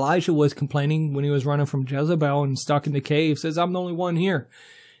when Elijah was complaining when he was running from Jezebel and stuck in the cave, says, I'm the only one here.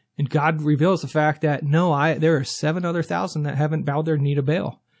 And God reveals the fact that, no, there are 7,000 other that haven't bowed their knee to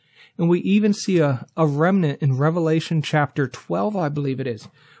Baal. And we even see a remnant in Revelation chapter 12, I believe it is,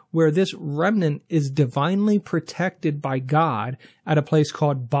 where this remnant is divinely protected by God at a place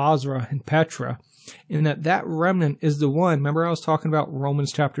called Basra and Petra. And that remnant is the one, remember I was talking about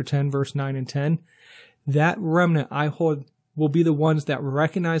Romans chapter 10, verse 9 and 10? That remnant, I hold, will be the ones that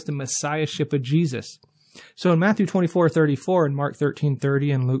recognize the messiahship of Jesus. So in Matthew 24:34 and Mark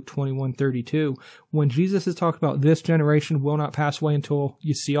 13:30 and Luke 21:32, when Jesus is talking about this generation will not pass away until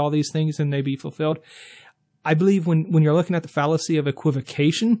you see all these things and they be fulfilled, I believe when you're looking at the fallacy of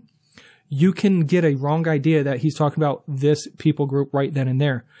equivocation, you can get a wrong idea that he's talking about this people group right then and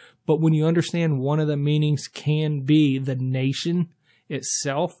there. But when you understand one of the meanings can be the nation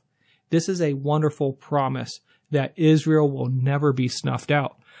itself, this is a wonderful promise that Israel will never be snuffed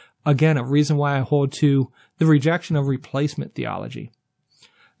out. Again, a reason why I hold to the rejection of replacement theology.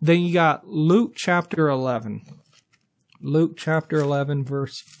 Then you got Luke chapter 11. Luke chapter 11,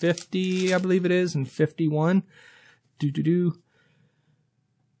 verse 50, I believe it is, and 51.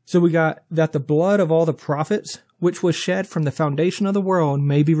 So we got that the blood of all the prophets, which was shed from the foundation of the world,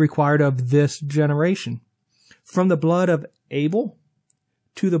 may be required of this generation. From the blood of Abel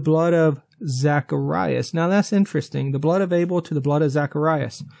to the blood of Zacharias. Now that's interesting. The blood of Abel to the blood of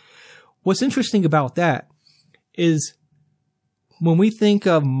Zacharias. What's interesting about that is when we think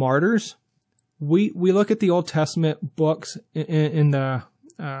of martyrs, we look at the Old Testament books in the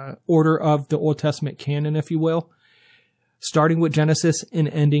order of the Old Testament canon, if you will, starting with Genesis and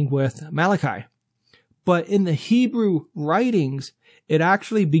ending with Malachi. But in the Hebrew writings, it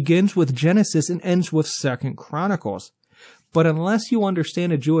actually begins with Genesis and ends with 2 Chronicles. But unless you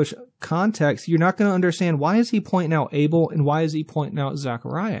understand a Jewish context, you're not going to understand why is he pointing out Abel and why is he pointing out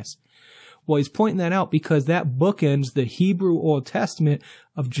Zacharias. Well, he's pointing that out because that bookends the Hebrew Old Testament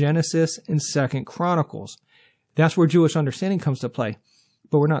of Genesis and 2 Chronicles. That's where Jewish understanding comes to play.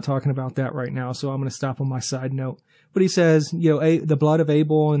 But we're not talking about that right now, so I'm going to stop on my side note. But he says, the blood of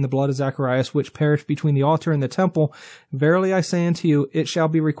Abel and the blood of Zacharias, which perished between the altar and the temple, verily I say unto you, it shall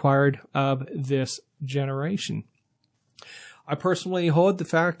be required of this generation. I personally hold the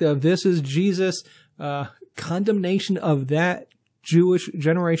fact that this is Jesus' condemnation of that Jewish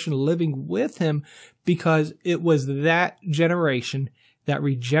generation living with him, because it was that generation that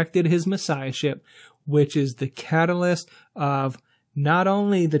rejected his messiahship, which is the catalyst of not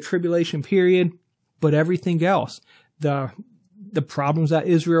only the tribulation period, but everything else. The the problems that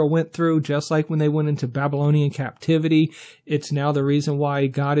Israel went through, just like when they went into Babylonian captivity. It's now the reason why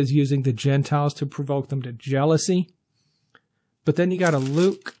God is using the Gentiles to provoke them to jealousy. But then you got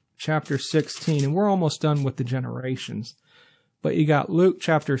Luke chapter 16, and we're almost done with the generations. But you got Luke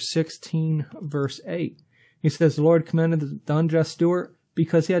chapter 16, verse 8. He says, the Lord commended the unjust steward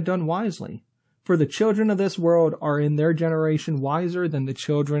because he had done wisely. For the children of this world are in their generation wiser than the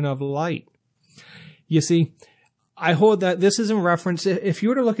children of light. You see, I hold that this is in reference, if you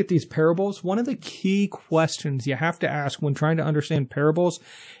were to look at these parables, one of the key questions you have to ask when trying to understand parables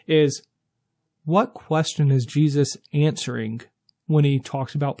is, what question is Jesus answering when he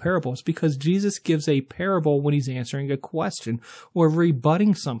talks about parables? Because Jesus gives a parable when he's answering a question or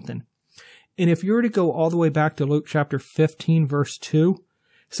rebutting something. And if you were to go all the way back to Luke chapter 15, verse 2,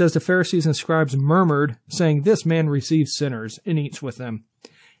 it says the Pharisees and scribes murmured, saying, this man receives sinners and eats with them.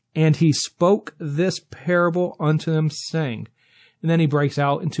 And he spoke this parable unto them, saying, and then he breaks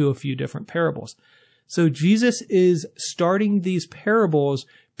out into a few different parables. So Jesus is starting these parables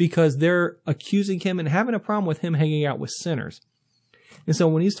because they're accusing him and having a problem with him hanging out with sinners. And so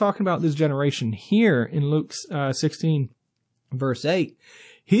when he's talking about this generation here in Luke 16, verse 8,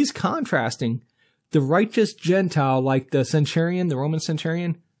 he's contrasting the righteous Gentile like the centurion, the Roman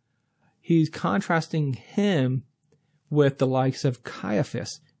centurion. He's contrasting him with the likes of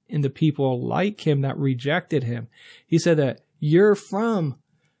Caiaphas and the people like him that rejected him. He said that you're from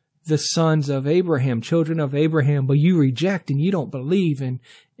the sons of Abraham, children of Abraham, but you reject and you don't believe.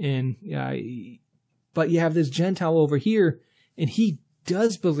 But you have this Gentile over here, and he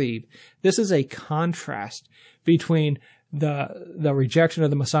does believe. This is a contrast between the rejection of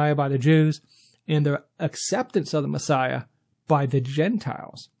the Messiah by the Jews and the acceptance of the Messiah by the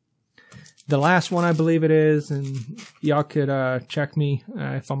Gentiles. The last one, I believe it is, and y'all could check me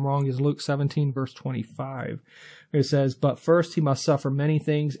if I'm wrong, is Luke 17, verse 25. It says, but first he must suffer many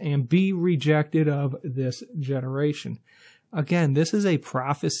things and be rejected of this generation. Again, this is a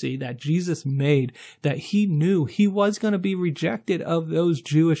prophecy that Jesus made, that he knew he was going to be rejected of those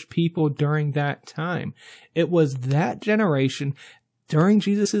Jewish people during that time. It was that generation during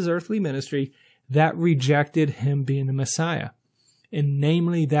Jesus' earthly ministry that rejected him being the Messiah. And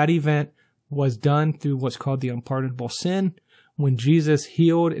namely, that event was done through what's called the unpardonable sin, when Jesus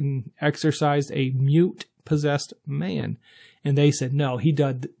healed and exorcised a mute possessed man. And they said, no, he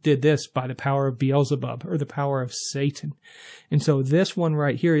did this by the power of Beelzebub, or the power of Satan. And so this one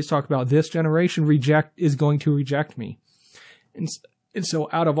right here is talking about this generation is going to reject me. And so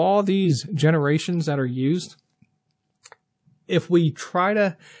out of all these generations that are used, if we try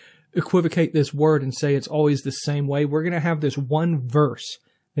to equivocate this word and say it's always the same way, we're going to have this one verse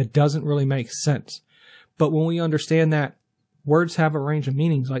that doesn't really make sense. But when we understand that words have a range of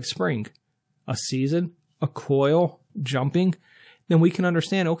meanings, like spring, a season, a coil, jumping, then we can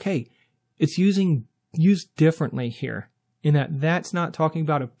understand, okay, it's used differently here, in that that's not talking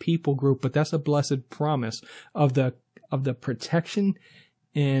about a people group, but that's a blessed promise of the protection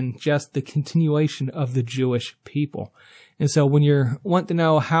and just the continuation of the Jewish people. And so when you want to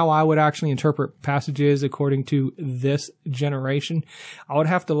know how I would actually interpret passages according to this generation, I would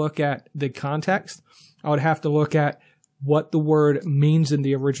have to look at the context. I would have to look at what the word means in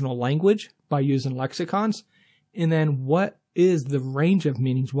the original language by using lexicons. And then what is the range of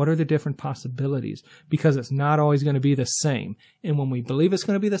meanings? What are the different possibilities? Because it's not always going to be the same. And when we believe it's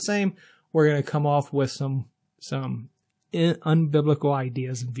going to be the same, we're going to come off with some unbiblical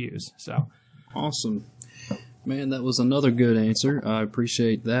ideas and views. So awesome. Man, that was another good answer. I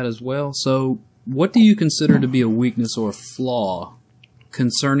appreciate that as well. So what do you consider to be a weakness or a flaw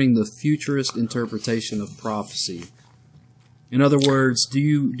concerning the futurist interpretation of prophecy? In other words, do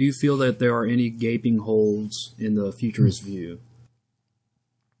you feel that there are any gaping holes in the futurist view?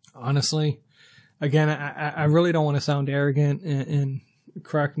 Honestly, again, I really don't want to sound arrogant, and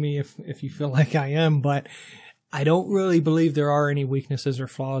correct me if you feel like I am, but I don't really believe there are any weaknesses or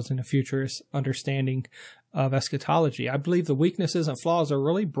flaws in a futurist understanding of eschatology. I believe the weaknesses and flaws are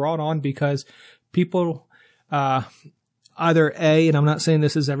really brought on because people either A, and I'm not saying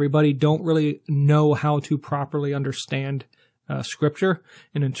this is everybody, don't really know how to properly understand Scripture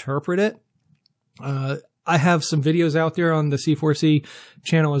and interpret it. I have some videos out there on the C4C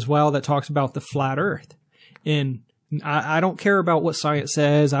channel as well that talks about the flat earth. And I don't care about what science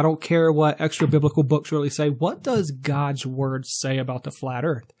says. I don't care what extra biblical books really say. What does God's word say about the flat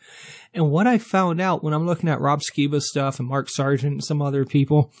earth? And what I found out when I'm looking at Rob Skiba's stuff and Mark Sargent and some other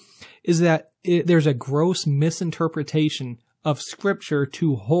people is that there's a gross misinterpretation of Scripture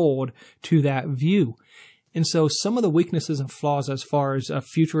to hold to that view. And so some of the weaknesses and flaws as far as a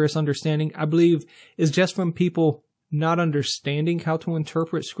futurist understanding, I believe, is just from people not understanding how to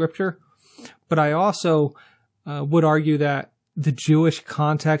interpret Scripture, but I also would argue that the Jewish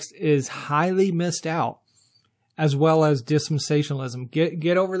context is highly missed out, as well as dispensationalism.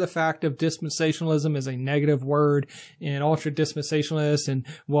 Get over the fact of dispensationalism is a negative word and ultra dispensationalists, and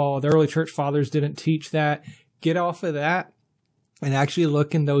well, the early church fathers didn't teach that. Get off of that and actually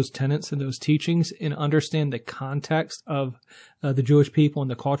look in those tenets and those teachings and understand the context of the Jewish people and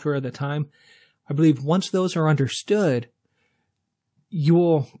the culture of the time. I believe once those are understood, you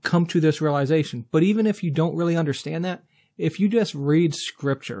will come to this realization. But even if you don't really understand that, if you just read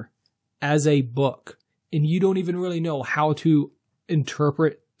Scripture as a book and you don't even really know how to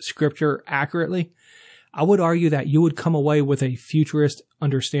interpret Scripture accurately, I would argue that you would come away with a futurist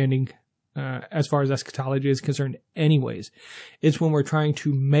understanding as far as eschatology is concerned anyways. It's when we're trying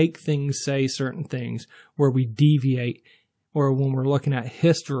to make things say certain things where we deviate, or when we're looking at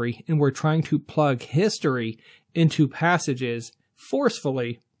history and we're trying to plug history into passages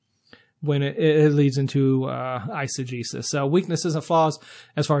forcefully, when it leads into eisegesis. So weaknesses and flaws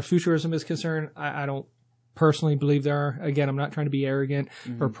as far as futurism is concerned, I don't personally believe there are. Again, I'm not trying to be arrogant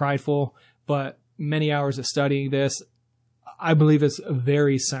or prideful, but many hours of studying this, I believe it's a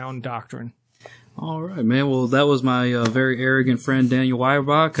very sound doctrine. All right, man. Well, that was my very arrogant friend, Daniel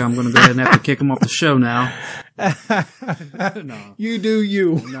Weierbach. I'm going to go ahead and have to kick him off the show now. No. You do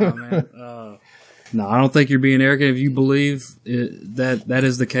you. No, man. No, I don't think you're being arrogant. If you believe that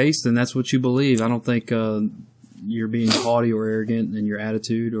is the case, then that's what you believe. I don't think you're being haughty or arrogant in your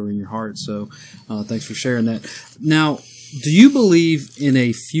attitude or in your heart. So thanks for sharing that. Now, do you believe in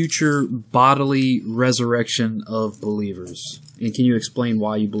a future bodily resurrection of believers? And can you explain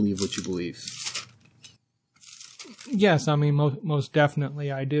why you believe what you believe? Yes, I mean, most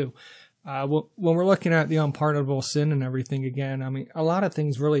definitely I do. When we're looking at the unpardonable sin and everything again, I mean, a lot of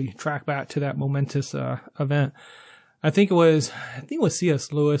things really track back to that momentous event. I think it was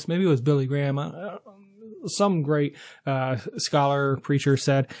C.S. Lewis, maybe it was Billy Graham. Some great scholar, preacher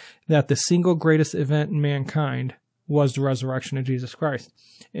said that the single greatest event in mankind was the resurrection of Jesus Christ.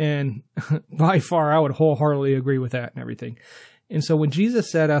 And by far, I would wholeheartedly agree with that and everything. And so when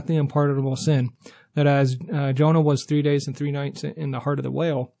Jesus said at the unpardonable sin, that as Jonah was 3 days and 3 nights in the heart of the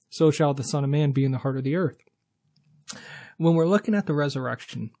whale, so shall the Son of Man be in the heart of the earth. When we're looking at the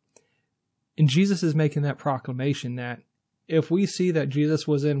resurrection, and Jesus is making that proclamation that if we see that Jesus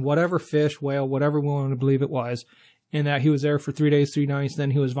was in whatever fish, whale, whatever we want to believe it was, and that he was there for 3 days, 3 nights,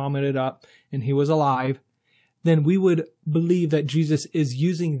 then he was vomited up, and he was alive, then we would believe that Jesus is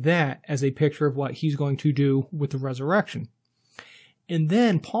using that as a picture of what he's going to do with the resurrection. And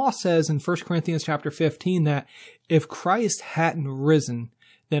then Paul says in 1 Corinthians chapter 15 that if Christ hadn't risen,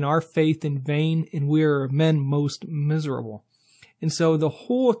 then our faith in vain, and we are men most miserable. And so the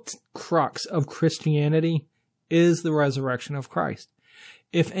whole crux of Christianity is the resurrection of Christ.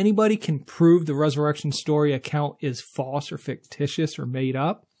 If anybody can prove the resurrection story account is false or fictitious or made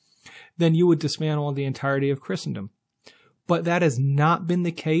up, then you would dismantle the entirety of Christendom. But that has not been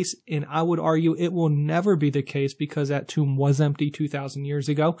the case, and I would argue it will never be the case because that tomb was empty 2,000 years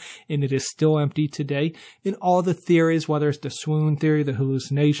ago, and it is still empty today. And all the theories, whether it's the swoon theory, the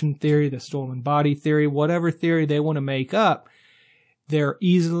hallucination theory, the stolen body theory, whatever theory they want to make up, they're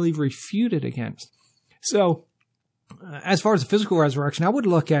easily refuted against. So, as far as the physical resurrection, I would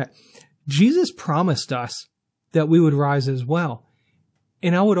look at Jesus promised us that we would rise as well.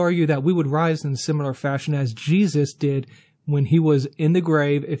 And I would argue that we would rise in a similar fashion as Jesus did when he was in the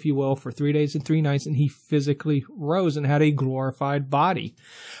grave, if you will, for 3 days and 3 nights, and he physically rose and had a glorified body.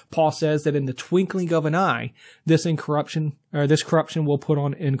 Paul says that in the twinkling of an eye, this corruption will put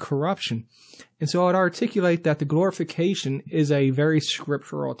on incorruption. And so I would articulate that the glorification is a very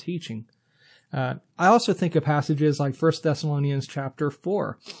scriptural teaching. I also think of passages like 1 Thessalonians chapter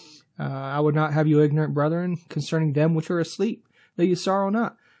 4. I would not have you ignorant, brethren, concerning them which are asleep, that you sorrow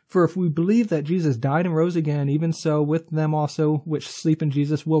not. For if we believe that Jesus died and rose again, even so with them also which sleep in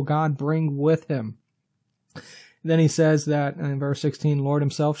Jesus will God bring with him. Then he says that in verse 16, Lord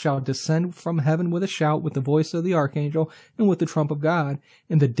himself shall descend from heaven with a shout, with the voice of the archangel, and with the trump of God,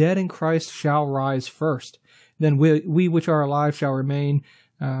 and the dead in Christ shall rise first. Then we which are alive shall remain,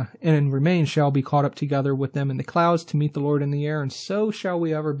 and remain shall be caught up together with them in the clouds to meet the Lord in the air, and so shall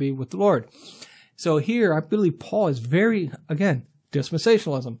we ever be with the Lord. So here, I believe Paul is very, again,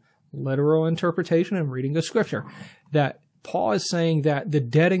 dispensationalism, literal interpretation and reading of Scripture, that Paul is saying that the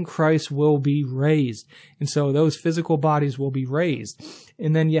dead in Christ will be raised. And so those physical bodies will be raised.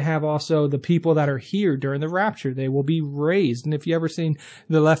 And then you have also the people that are here during the rapture. They will be raised. And if you ever seen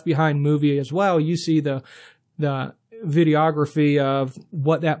the Left Behind movie as well, you see the videography of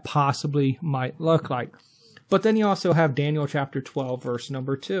what that possibly might look like. But then you also have Daniel chapter 12, verse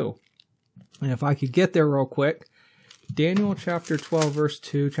number 2. And if I could get there real quick, Daniel chapter 12, verse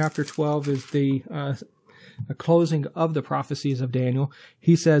 2. Chapter 12 is the closing of the prophecies of Daniel.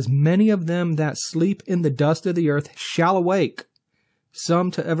 He says, "Many of them that sleep in the dust of the earth shall awake, some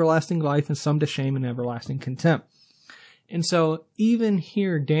to everlasting life and some to shame and everlasting contempt." And so even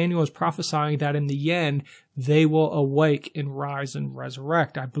here, Daniel is prophesying that in the end, they will awake and rise and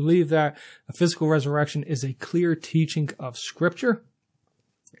resurrect. I believe that a physical resurrection is a clear teaching of Scripture.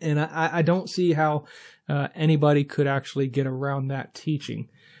 And I don't see how anybody could actually get around that teaching.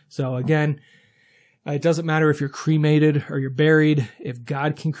 So again, it doesn't matter if you're cremated or you're buried. If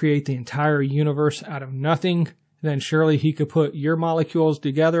God can create the entire universe out of nothing, then surely he could put your molecules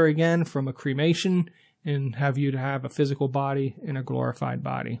together again from a cremation and have you to have a physical body and a glorified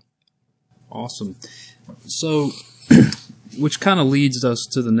body. Awesome. So, which kind of leads us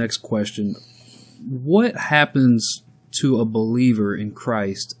to the next question. What happens to a believer in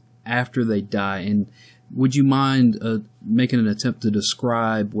Christ after they die? And would you mind making an attempt to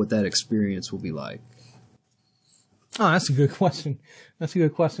describe what that experience will be like? Oh, that's a good question. That's a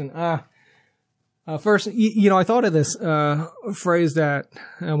good question. First, I thought of this phrase that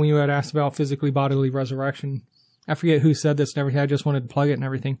when you had asked about physically bodily resurrection, I forget who said this and everything. I just wanted to plug it and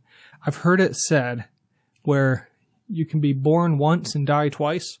everything. I've heard it said where you can be born once and die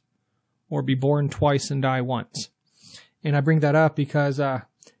twice, or be born twice and die once. And I bring that up because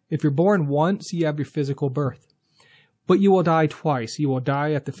if you're born once, you have your physical birth. But you will die twice. You will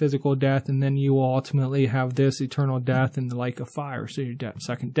die at the physical death, and then you will ultimately have this eternal death in the lake of fire. So your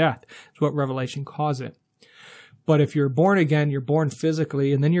second death is what Revelation calls it. But if you're born again, you're born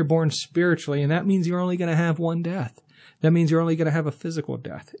physically, and then you're born spiritually, and that means you're only going to have one death. That means you're only going to have a physical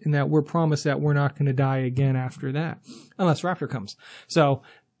death, and that we're promised that we're not going to die again after that, unless rapture comes. So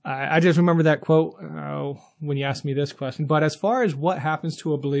I just remember that quote when you asked me this question. But as far as what happens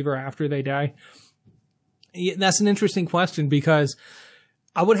to a believer after they die, that's an interesting question, because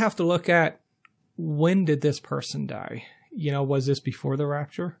I would have to look at, when did this person die? Was this before the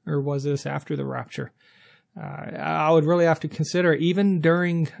rapture or was this after the rapture? I would really have to consider, even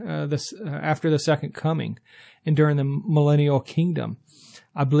during after the second coming and during the millennial kingdom.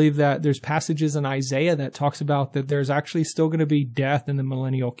 I believe that there's passages in Isaiah that talks about that there's actually still going to be death in the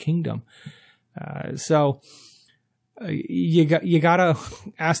millennial kingdom. So you got to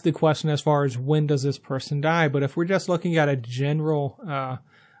ask the question as far as, when does this person die? But if we're just looking at a general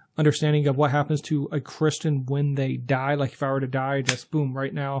understanding of what happens to a Christian when they die, like if I were to die, just boom,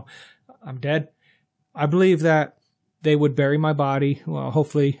 right now I'm dead, I believe that they would bury my body. Well,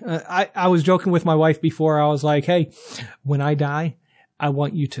 hopefully. I was joking with my wife before. I was like, hey, when I die, I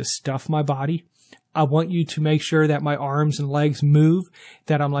want you to stuff my body. I want you to make sure that my arms and legs move,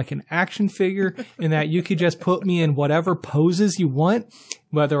 that I'm like an action figure, and that you could just put me in whatever poses you want,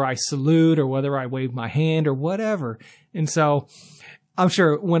 whether I salute or whether I wave my hand or whatever. And so I'm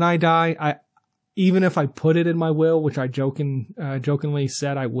sure when I die, even if I put it in my will, which I jokingly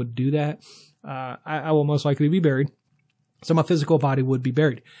said I would do that, I will most likely be buried. So my physical body would be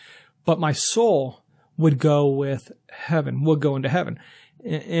buried, but my soul would go with heaven, would go into heaven.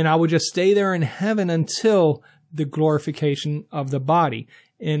 And I would just stay there in heaven until the glorification of the body.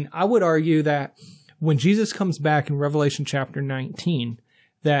 And I would argue that when Jesus comes back in Revelation chapter 19,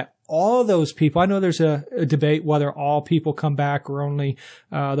 that all those people, I know there's a debate whether all people come back or only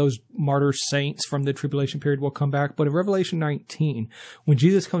those martyr saints from the tribulation period will come back. But in Revelation 19, when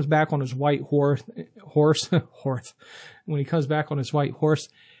Jesus comes back on his white horse, when he comes back on his white horse,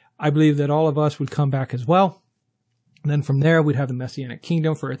 I believe that all of us would come back as well. And then from there, we'd have the Messianic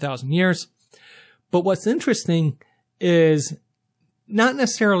kingdom for 1,000 years. But what's interesting is not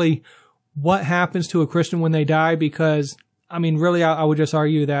necessarily what happens to a Christian when they die, because, I mean, really, I would just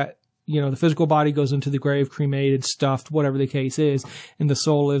argue that, the physical body goes into the grave, cremated, stuffed, whatever the case is, and the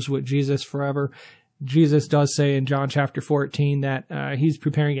soul lives with Jesus forever. Jesus does say in John chapter 14 that he's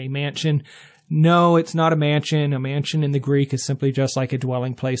preparing a mansion. No, it's not a mansion. A mansion in the Greek is simply just like a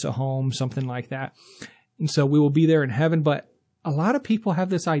dwelling place, a home, something like that. And so we will be there in heaven. But a lot of people have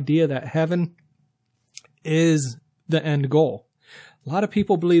this idea that heaven is the end goal. A lot of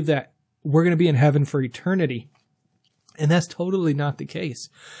people believe that we're going to be in heaven for eternity. And that's totally not the case.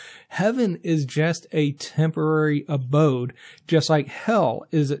 Heaven is just a temporary abode, just like hell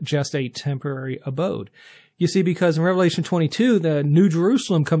is just a temporary abode. You see, because in Revelation 22, the New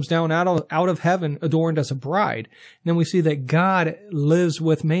Jerusalem comes down out of heaven adorned as a bride. And then we see that God lives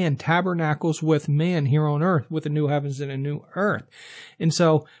with man, tabernacles with man here on earth with a new heavens and a new earth. And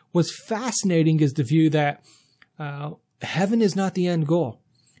so what's fascinating is the view that heaven is not the end goal.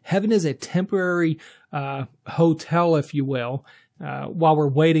 Heaven is a temporary hotel, if you will, while we're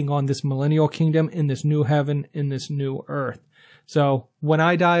waiting on this millennial kingdom in this new heaven, in this new earth. So when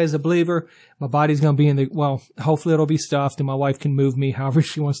I die as a believer, my body's going to be hopefully it'll be stuffed and my wife can move me however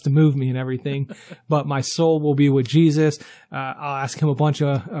she wants to move me and everything. But my soul will be with Jesus. I'll ask him a bunch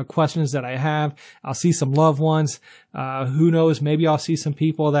of questions that I have. I'll see some loved ones. Who knows? Maybe I'll see some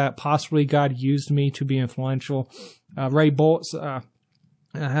people that possibly God used me to be influential. Ray Boltz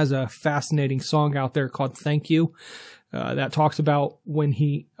has a fascinating song out there called Thank You that talks about when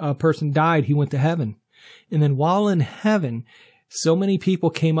a person died, he went to heaven. And then while in heaven, so many people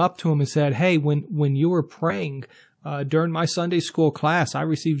came up to him and said, hey, when you were praying during my Sunday school class, I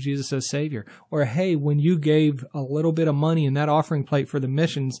received Jesus as Savior. Or, hey, when you gave a little bit of money in that offering plate for the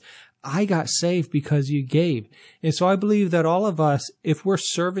missions, I got saved because you gave. And so I believe that all of us, if we're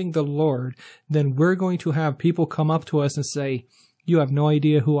serving the Lord, then we're going to have people come up to us and say, you have no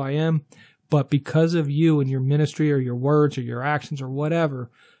idea who I am, but because of you and your ministry or your words or your actions or whatever,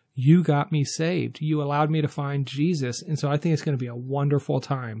 you got me saved. You allowed me to find Jesus. And so I think it's going to be a wonderful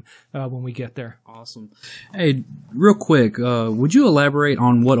time when we get there. Awesome. Hey, real quick, would you elaborate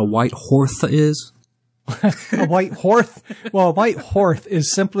on what a white horse is? A white horse? Well, a white horse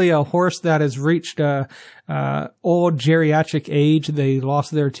is simply a horse that has reached old geriatric age. They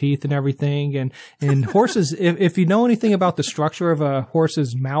lost their teeth and everything. And horses, if you know anything about the structure of a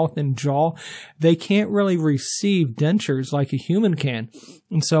horse's mouth and jaw, they can't really receive dentures like a human can.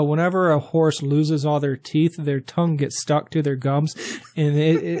 And so whenever a horse loses all their teeth, their tongue gets stuck to their gums. And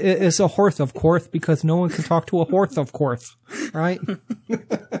it's a horse, of course, because no one can talk to a horse, of course. Right?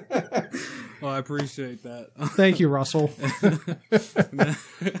 Well, I appreciate that. Thank you, Russell.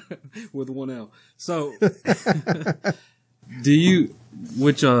 With one L. So,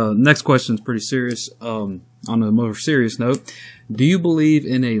 next question is pretty serious. On a more serious note, do you believe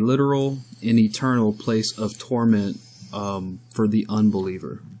in a literal and eternal place of torment for the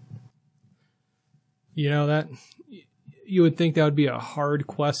unbeliever? You know, that you would think that would be a hard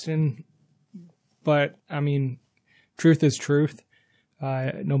question, but I mean, truth is truth.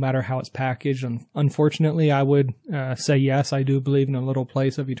 No matter how it's packaged. Unfortunately, I would say yes, I do believe in a little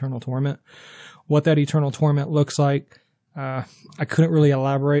place of eternal torment. What that eternal torment looks like, I couldn't really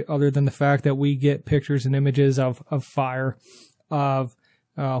elaborate other than the fact that we get pictures and images of fire, of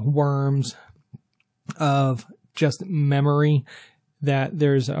worms, of just memory, that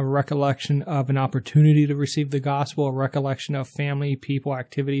there's a recollection of an opportunity to receive the gospel, a recollection of family, people,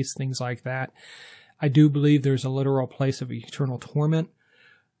 activities, things like that. I do believe there's a literal place of eternal torment.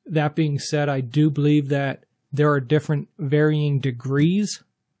 That being said, I do believe that there are different varying degrees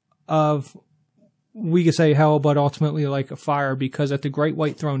of, we could say hell, but ultimately like a fire, because at the Great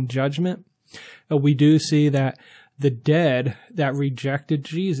White Throne Judgment, we do see that the dead that rejected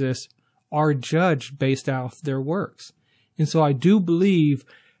Jesus are judged based off their works. And so I do believe,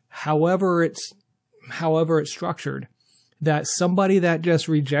 however it's structured, that somebody that just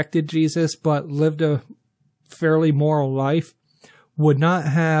rejected Jesus but lived a fairly moral life would not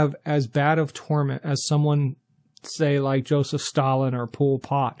have as bad of torment as someone, say, like Joseph Stalin or Pol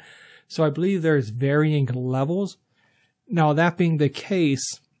Pot. So I believe there's varying levels. Now, that being the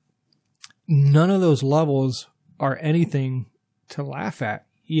case, none of those levels are anything to laugh at.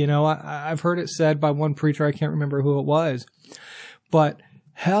 You know, I've heard it said by one preacher, I can't remember who it was, but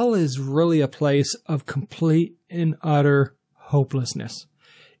hell is really a place of complete and utter hopelessness.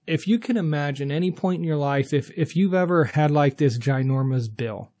 If you can imagine any point in your life, if you've ever had like this ginormous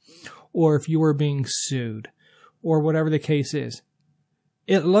bill, or if you were being sued, or whatever the case is,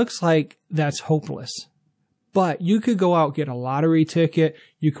 it looks like that's hopeless. But you could go out, get a lottery ticket,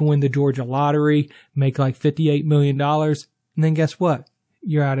 you can win the Georgia lottery, make like $58 million, and then guess what?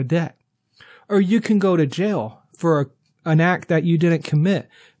 You're out of debt. Or you can go to jail for an act that you didn't commit,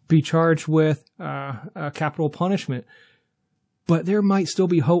 be charged with a capital punishment, but there might still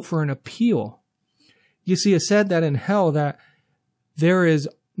be hope for an appeal. You see, it said that in hell that there is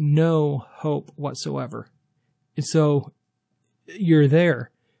no hope whatsoever. And so you're there.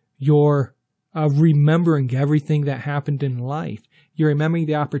 You're remembering everything that happened in life. You're remembering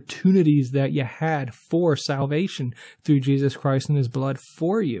the opportunities that you had for salvation through Jesus Christ and his blood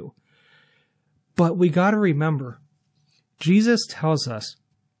for you. But we got to remember, Jesus tells us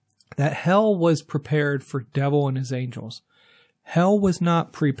that hell was prepared for devil and his angels. Hell was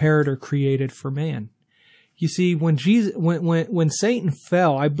not prepared or created for man. You see, when Satan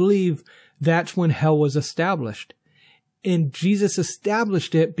fell, I believe that's when hell was established. And Jesus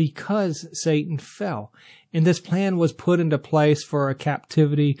established it because Satan fell. And this plan was put into place for a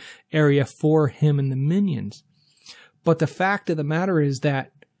captivity area for him and the minions. But the fact of the matter is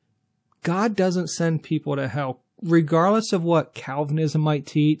that God doesn't send people to hell, regardless of what Calvinism might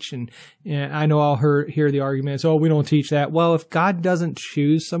teach. And I know I'll hear the arguments, oh, we don't teach that. Well, if God doesn't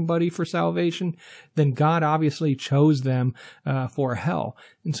choose somebody for salvation, then God obviously chose them for hell.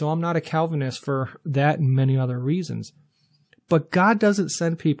 And so I'm not a Calvinist for that and many other reasons. But God doesn't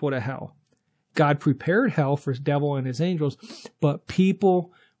send people to hell. God prepared hell for the devil and his angels, but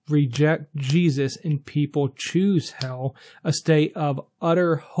people reject Jesus and people choose hell, a state of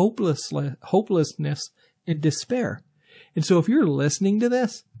utter hopelessness and despair. And so if you're listening to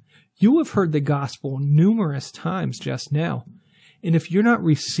this, you have heard the gospel numerous times just now. And if you're not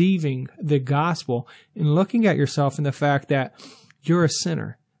receiving the gospel and looking at yourself in the fact that you're a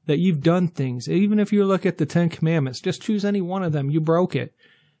sinner, that you've done things, even if you look at the 10 Commandments, just choose any one of them, you broke it.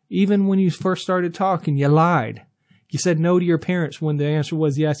 Even when you first started talking, you lied. You said no to your parents when the answer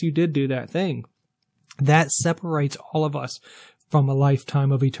was yes, you did do that thing. That separates all of us from a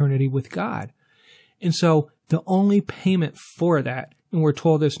lifetime of eternity with God. And so the only payment for that, and we're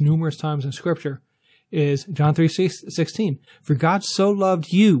told this numerous times in Scripture, is John 3:16. For God so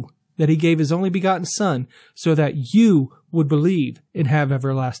loved you that he gave his only begotten Son so that you would believe and have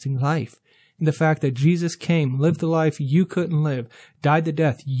everlasting life. And the fact that Jesus came, lived the life you couldn't live, died the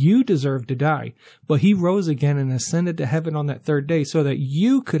death you deserved to die, but he rose again and ascended to heaven on that third day so that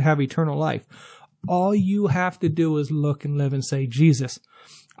you could have eternal life. All you have to do is look and live and say, Jesus,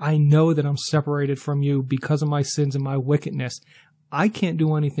 I know that I'm separated from you because of my sins and my wickedness. I can't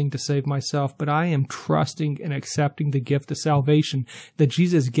do anything to save myself, but I am trusting and accepting the gift of salvation that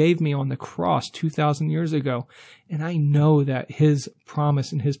Jesus gave me on the cross 2,000 years ago. And I know that his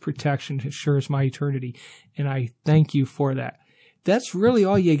promise and his protection assures my eternity. And I thank you for that. That's really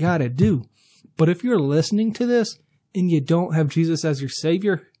all you got to do. But if you're listening to this and you don't have Jesus as your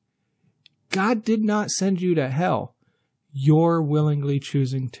Savior, God did not send you to hell. You're willingly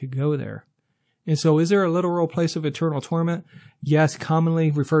choosing to go there. And so is there a literal place of eternal torment? Yes,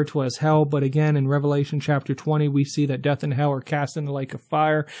 commonly referred to as hell, but again, in Revelation chapter 20, we see that death and hell are cast in the lake of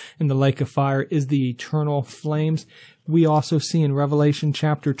fire, and the lake of fire is the eternal flames. We also see in Revelation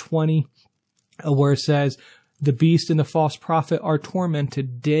chapter 20, where it says, the beast and the false prophet are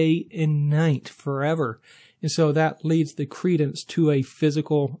tormented day and night forever. And so that leads the credence to a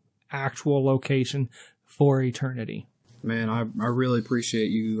physical, actual location for eternity. Man, I really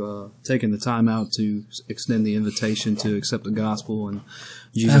appreciate you taking the time out to extend the invitation to accept the gospel and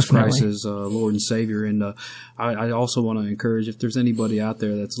Jesus Christ as Lord and Savior. And I also want to encourage, if there's anybody out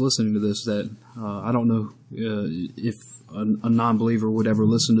there that's listening to this that I don't know if a non-believer would ever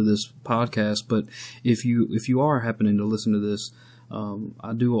listen to this podcast, but if you are happening to listen to this,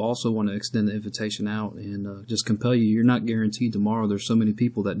 I do also want to extend the invitation out and just compel you. You're not guaranteed tomorrow. There's so many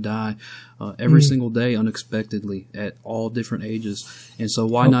people that die every single day unexpectedly at all different ages. And so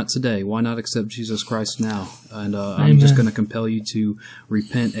why not today? Why not accept Jesus Christ now? And I'm just going to compel you to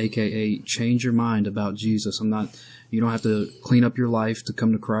repent, a.k.a. change your mind about Jesus. You don't have to clean up your life to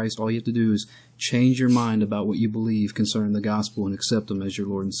come to Christ. All you have to do is change your mind about what you believe concerning the gospel and accept him as your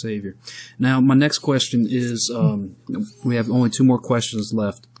Lord and Savior. Now, my next question is, we have only 2 more questions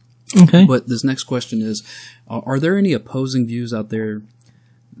left. Okay. But this next question is, are there any opposing views out there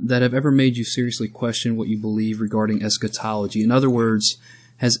that have ever made you seriously question what you believe regarding eschatology? In other words,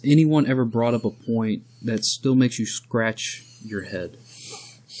 has anyone ever brought up a point that still makes you scratch your head?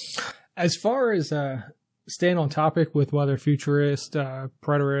 As far as staying on topic with whether futurist,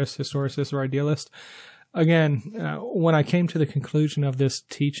 preterist, historicist, or idealist, again, when I came to the conclusion of this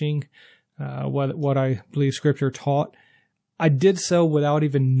teaching, what I believe Scripture taught, I did so without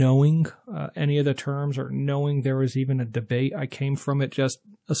even knowing any of the terms or knowing there was even a debate. I came from it just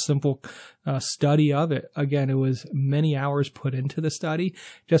a simple study of it. Again, it was many hours put into the study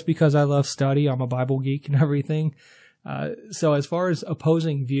just because I love study. I'm a Bible geek and everything. So as far as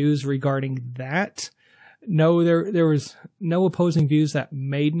opposing views regarding that, no, there was no opposing views that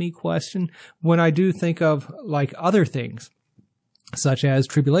made me question. When I do think of like other things, such as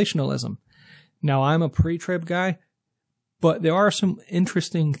tribulationalism. Now, I'm a pre-trib guy, but there are some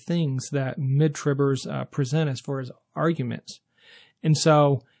interesting things that mid-tribbers present as far as arguments. And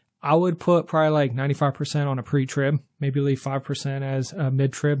so I would put probably like 95% on a pre-trib, maybe leave 5% as a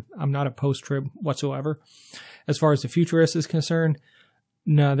mid-trib. I'm not a post-trib whatsoever. As far as the futurist is concerned,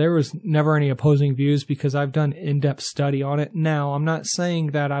 no, there was never any opposing views because I've done in-depth study on it. Now, I'm not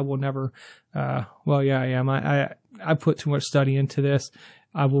saying that I will never, well, yeah, I am. I put too much study into this.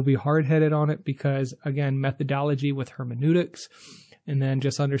 I will be hard-headed on it because, again, methodology with hermeneutics and then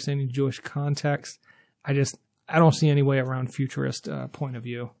just understanding Jewish context. I don't see any way around futurist point of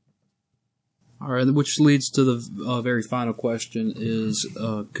view. All right, which leads to the very final question is,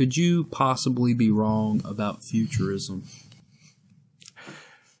 could you possibly be wrong about futurism?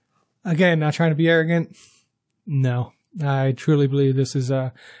 Again, not trying to be arrogant. No, I truly believe this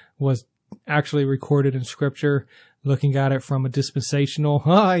was actually recorded in Scripture. Looking at it from a dispensational,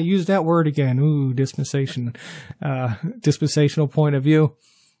 I used that word again. Ooh, dispensational point of view.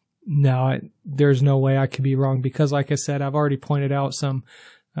 No, there's no way I could be wrong because, like I said, I've already pointed out some,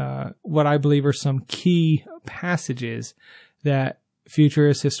 what I believe are some key passages that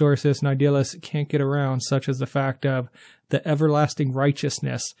futurists, historicists, and idealists can't get around, such as the fact of the everlasting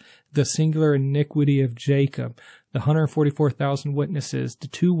righteousness, the singular iniquity of Jacob, the 144,000 witnesses, the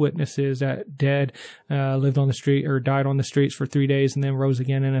 2 witnesses that lived on the street or died on the streets for 3 days and then rose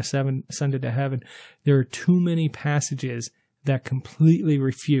again and ascended to heaven. There are too many passages that completely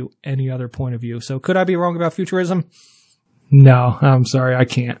refute any other point of view. So could I be wrong about futurism? No, I'm sorry, I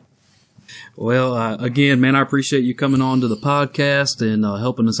can't. Well, again, man, I appreciate you coming on to the podcast and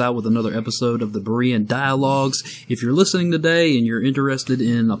helping us out with another episode of the Berean Dialogues. If you're listening today and you're interested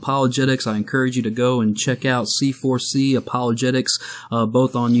in apologetics, I encourage you to go and check out C4C Apologetics,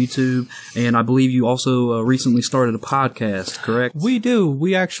 both on YouTube. And I believe you also recently started a podcast, correct? We do.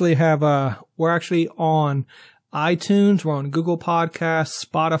 We actually have, we're actually on iTunes. We're on Google Podcasts,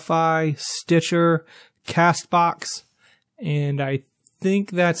 Spotify, Stitcher, Castbox, and I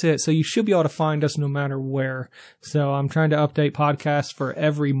think that's it. So you should be able to find us no matter where. So I'm trying to update podcasts for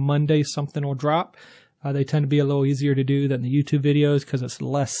every Monday. Something will drop. They tend to be a little easier to do than the YouTube videos because it's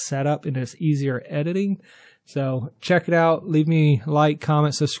less setup and it's easier editing. So check it out. Leave me a like,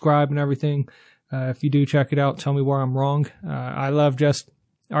 comment, subscribe, and everything. If you do check it out, tell me where I'm wrong. I love just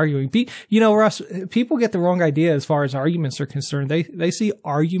arguing. You know, Russ, people get the wrong idea as far as arguments are concerned. They see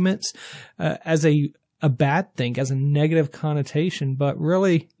arguments as a bad thing, as a negative connotation, but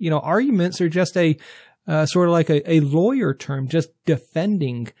really, you know, arguments are just a sort of like a lawyer term, just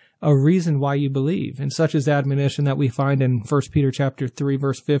defending a reason why you believe. And such is the admonition that we find in 1 Peter chapter 3,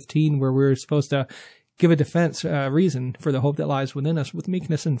 verse 15, where we're supposed to give a defense reason for the hope that lies within us with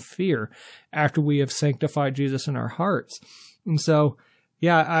meekness and fear after we have sanctified Jesus in our hearts. And so,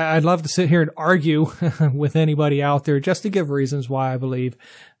 yeah, I'd love to sit here and argue with anybody out there just to give reasons why I believe.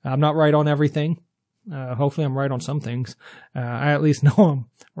 I'm not right on everything. Hopefully I'm right on some things. I at least know I'm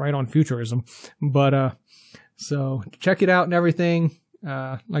right on futurism. But, so check it out and everything.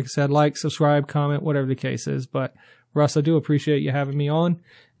 Like I said, like, subscribe, comment, whatever the case is. But Russ, I do appreciate you having me on.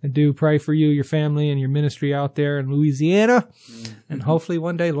 I do pray for you, your family, and your ministry out there in Louisiana. Mm-hmm. And hopefully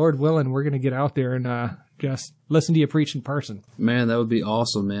one day, Lord willing, we're going to get out there and, just listen to you preach in person. Man, that would be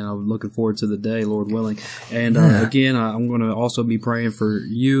awesome, man. I'm looking forward to the day, Lord willing. And again, I'm going to also be praying for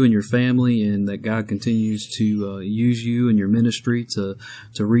you and your family, and that God continues to use you and your ministry to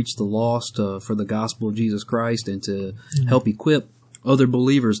reach the lost for the gospel of Jesus Christ, and to help equip other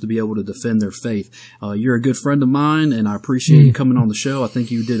believers to be able to defend their faith. You're a good friend of mine, and I appreciate you coming on the show. I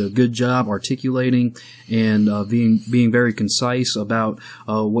think you did a good job articulating and being very concise about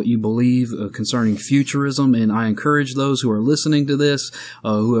what you believe concerning futurism. And I encourage those who are listening to this,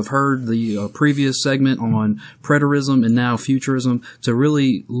 who have heard the previous segment on preterism and now futurism, to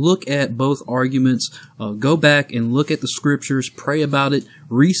really look at both arguments, go back and look at the scriptures, pray about it,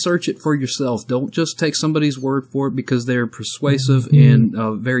 research it for yourself. Don't just take somebody's word for it because they're persuasive and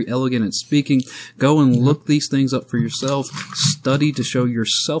very elegant at speaking. Go and look these things up for yourself. Study to show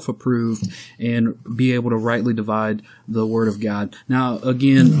yourself approved and be able to rightly divide the word of God. Now,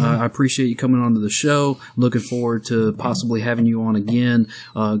 again, I appreciate you coming onto the show. Looking forward to possibly having you on again,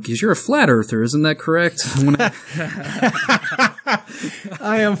 because you're a flat earther, isn't that correct?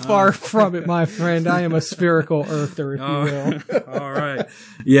 I am far from it, my friend. I am a spherical earther, if you will. All right.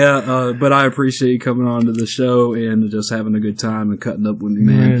 Yeah, but I appreciate you coming on to the show and just having a good time and cutting up with me,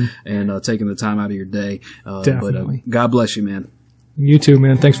 man. And taking the time out of your day. Definitely. But God bless you, man. You too,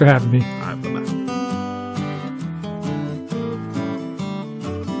 man. Thanks for having me. All right,